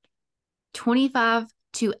population, 25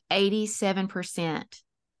 to 87%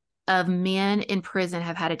 of men in prison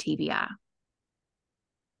have had a TBI.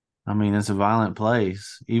 I mean, it's a violent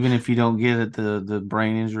place. Even if you don't get it, the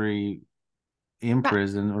brain injury in Right.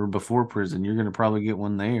 prison or before prison, you're going to probably get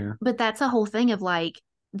one there. But that's a whole thing of like,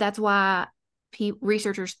 that's why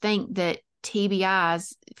researchers think that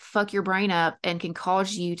TBIs fuck your brain up and can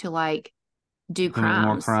cause you to like do Commit more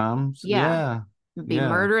crimes. crimes. Yeah. Yeah. Be Yeah.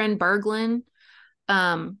 murdering, burgling.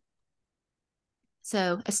 Um,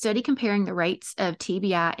 so a study comparing the rates of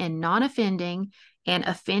TBI in non-offending and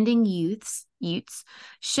offending youths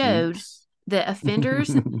showed Youths. that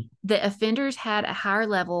offenders had a higher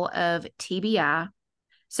level of TBI.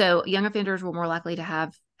 So young offenders were more likely to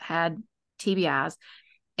have had TBIs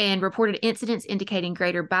and reported incidents indicating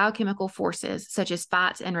greater biochemical forces such as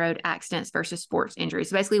fights and road accidents versus sports injuries.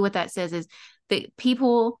 So basically what that says is that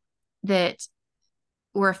people that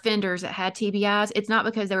were offenders that had TBIs, it's not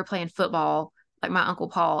because they were playing football like my Uncle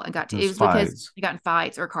Paul and it There's was because fights. they got in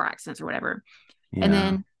fights or car accidents or whatever. And Yeah.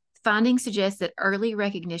 then findings suggest that early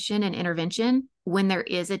recognition and intervention when there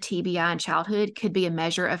is a TBI in childhood could be a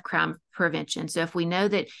measure of crime prevention. So if we know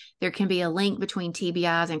that there can be a link between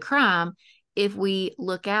TBIs and crime, if we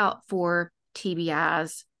look out for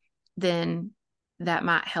TBIs, then that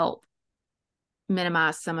might help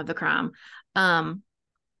minimize some of the crime.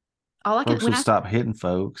 All I can Folks will stop hitting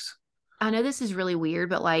folks. I know this is really weird,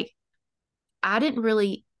 but like I didn't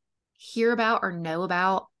really hear about or know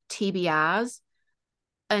about TBIs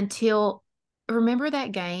until remember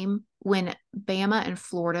that game when Bama and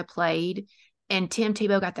Florida played and Tim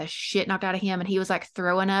Tebow got the shit knocked out of him and he was like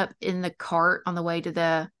throwing up in the cart on the way to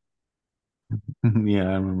the Yeah,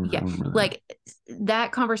 I remember. yeah I remember that. like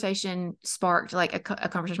that conversation sparked like a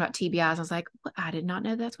conversation about TBIs. I was like, I did not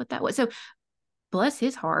know that's what that was. So bless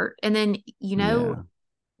his heart. And then Yeah.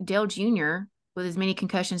 Dale Jr. with as many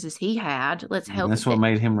concussions as he had, let's And hope that's what that.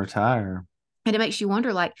 made him retire. And it makes you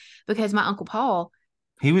wonder, like, because my Uncle Paul,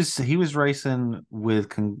 He was racing with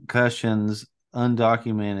concussions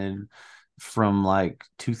undocumented from like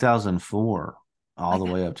 2004 all like the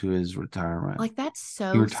that, way up to his retirement. like that's He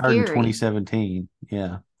so retired in scary. 2017.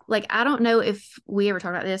 Yeah. Like, I don't know if we ever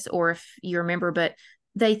talked about this or if you remember, but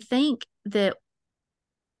they think that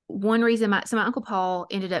one reason my Uncle Paul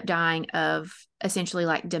ended up dying of essentially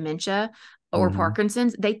like dementia or Hmm.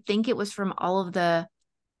 Parkinson's. They think it was from all of the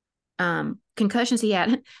concussions he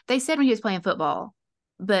had. They said when he was playing football,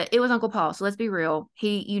 but it was Uncle Paul. So let's be real.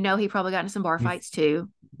 He probably got into some bar fights too.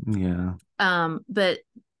 Yeah. But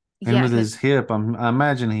And Yeah, with his because hip, I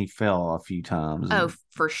imagine he fell a few times, oh,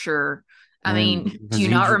 for sure. I and mean, do because you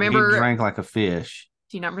not he remember? drank like a fish.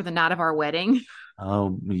 Do you not remember the night of our wedding?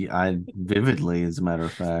 Oh, I vividly, as a matter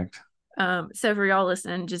of fact. So for y'all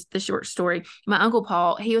listening, just the short story. My Uncle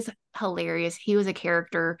Paul, he was hilarious. He was a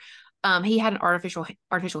character. He had an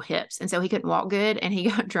artificial hips, and so he couldn't walk good. And he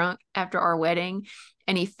got drunk after our wedding,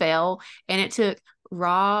 and he fell. And it took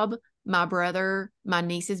Rob, my brother, my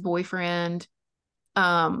niece's boyfriend,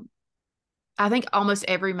 um, I think almost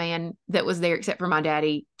every man that was there except for my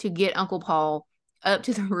daddy to get Uncle Paul up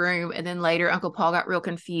to the room. And then later, Uncle Paul got real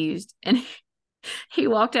confused, and he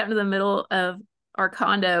walked out into the middle of our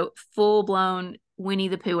condo, full blown Winnie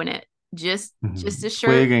the Pooh in it. Just a Twig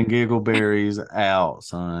shirt. and Giggleberries out,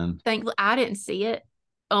 son. Thankfully, I didn't see it.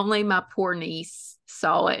 Only my poor niece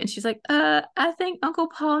saw it, and she's like, I think Uncle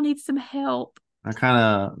Paul needs some help." I kind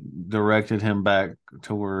of directed him back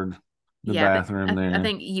toward the Yeah, bathroom I there.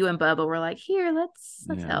 think you and Bubba were like, "Here, let's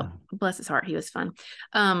help." Yeah. Bless his heart, he was fun.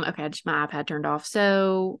 Okay, my iPad turned off.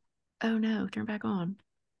 So, oh no, turn back on.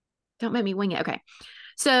 Don't make me wing it. Okay,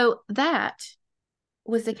 so that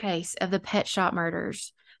was the case of the pet shop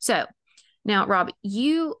murders. So now, Rob,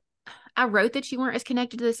 I wrote that you weren't as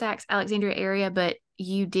connected to the Saks Alexandria area, but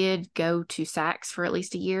you did go to Saks for at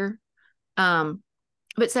least a year.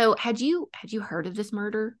 But so had you heard of this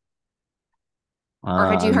murder, or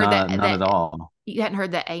had you heard Not at all. you hadn't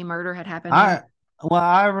heard that a murder had happened there? I well,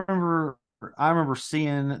 I remember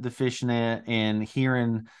seeing the fishnet and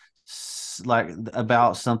hearing like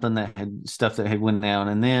about something that had stuff that had went down,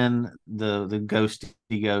 and then the ghost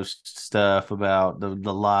stuff about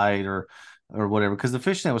the light or whatever, because the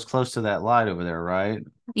fishnet was close to that light over there, right?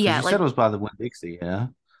 Because Yeah, you said like, it was by the Winn-Dixie, yeah.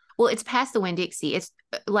 well, it's past the Winn-Dixie. It's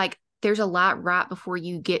like there's a light right before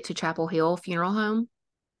you get to Chapel Hill Funeral Home.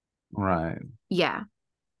 Right, Yeah.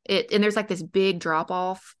 And there's like this big drop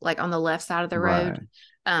off like on the left side of the road. right,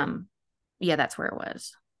 Um, yeah, that's where it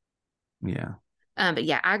was. yeah. But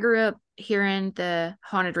yeah, I grew up hearing the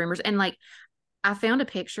haunted rumors, and like I found a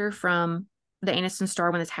picture from the Aniston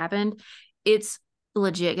Star when this happened. It's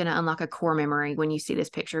legit gonna unlock a core memory when you see this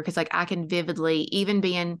picture, because like I can vividly, even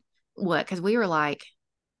being what, because we were like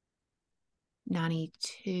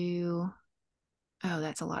 92. Oh,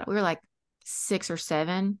 that's a lot. We were like 6 or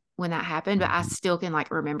 7 when that happened, but I Mhm. still can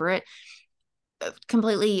like remember it.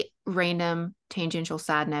 Completely random tangential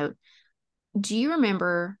side note. Do you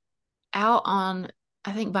remember out on,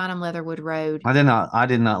 I think, Bynum Leatherwood Road? I did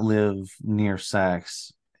not live near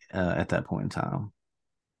Saks at that point in time.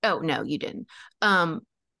 Oh, no, you didn't. Um,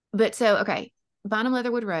 but so, okay, Bynum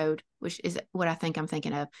Leatherwood Road, which is what I think I'm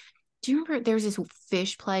thinking of. Do you remember there was this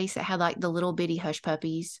fish place that had like the little bitty hush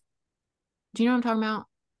puppies? Do you know what I'm talking about?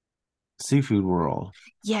 Seafood World.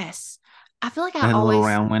 Yes. I feel like They I had the little always,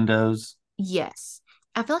 round windows. yes.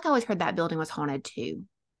 I feel like I always heard that building was haunted too.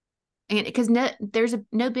 And because there's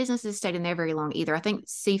no businesses stayed in there very long either. I think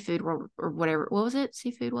Seafood or whatever. What was it?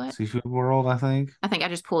 Seafood what? Seafood World, I think. I think I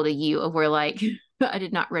just pulled a U of where like I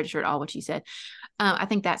did not register at all what you said. I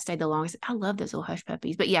think that stayed the longest. I love those little hush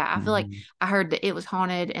puppies. But yeah, I feel like Mhm. I heard that it was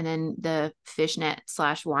haunted, and then the fishnet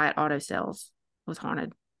 / Wyatt Auto Sales was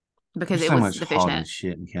haunted because There's it so was much the fishnet. haunted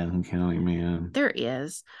shit in Calhoun County, man. There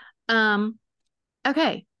is. Um,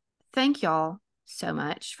 okay. Thank y'all so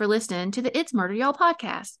much for listening to the It's Murder Y'all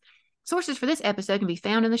podcast. Sources for this episode can be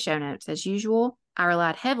found in the show notes. As usual, I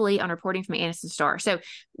relied heavily on reporting from the Aniston Star. So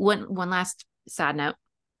one last side note.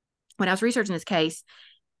 When I was researching this case,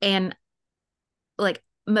 and like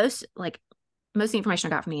most of the information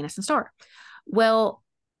I got from the Aniston Star, well,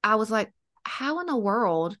 I was like, how in the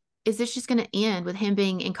world is this just going to end with him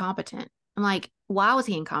being incompetent? I'm like, why was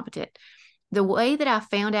he incompetent? The way that I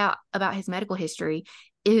found out about his medical history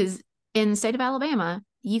is in the state of Alabama,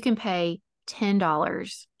 you can pay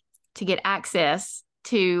 $10 to get access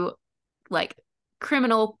to like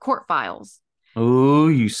criminal court files. Oh,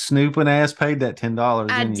 you snooping ass paid that $10,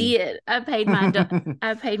 I didn't you? did. I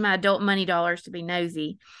paid my adult money dollars to be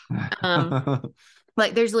nosy. Um,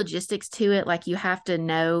 like there's logistics to it. Like you have to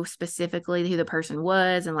know specifically who the person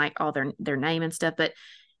was and like all their name and stuff. But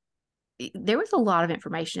there was a lot of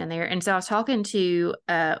information in there. And so I was talking to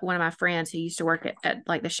one of my friends who used to work at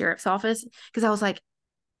like the sheriff's office, because I was like,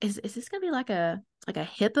 is this gonna be like a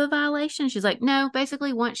HIPAA violation? She's like, no,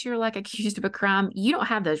 basically once you're like accused of a crime, you don't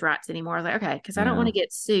have those rights anymore. I was like, okay, because I don't want Yeah. to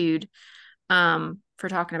get sued for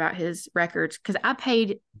talking about his records, because I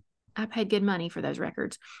paid good money for those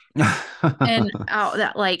records. And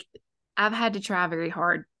that like I've had to try very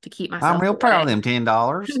hard to keep I'm myself real proud of away. them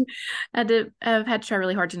 $10. I've had to try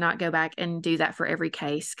really hard to not go back and do that for every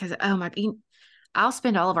case, because oh my, I'll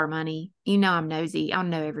spend all of our money. You know, I'm nosy. I'll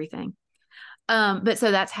know everything. But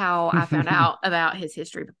so that's how I found out about his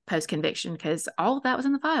history post conviction, because all of that was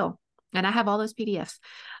in the file, and I have all those PDFs.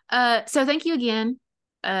 So thank you again.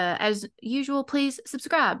 As usual, please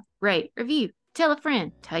subscribe, rate, review, tell a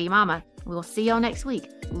friend, tell your mama. We'll see y'all next week.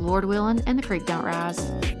 Lord willing, and the creek don't rise.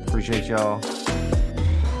 Appreciate y'all.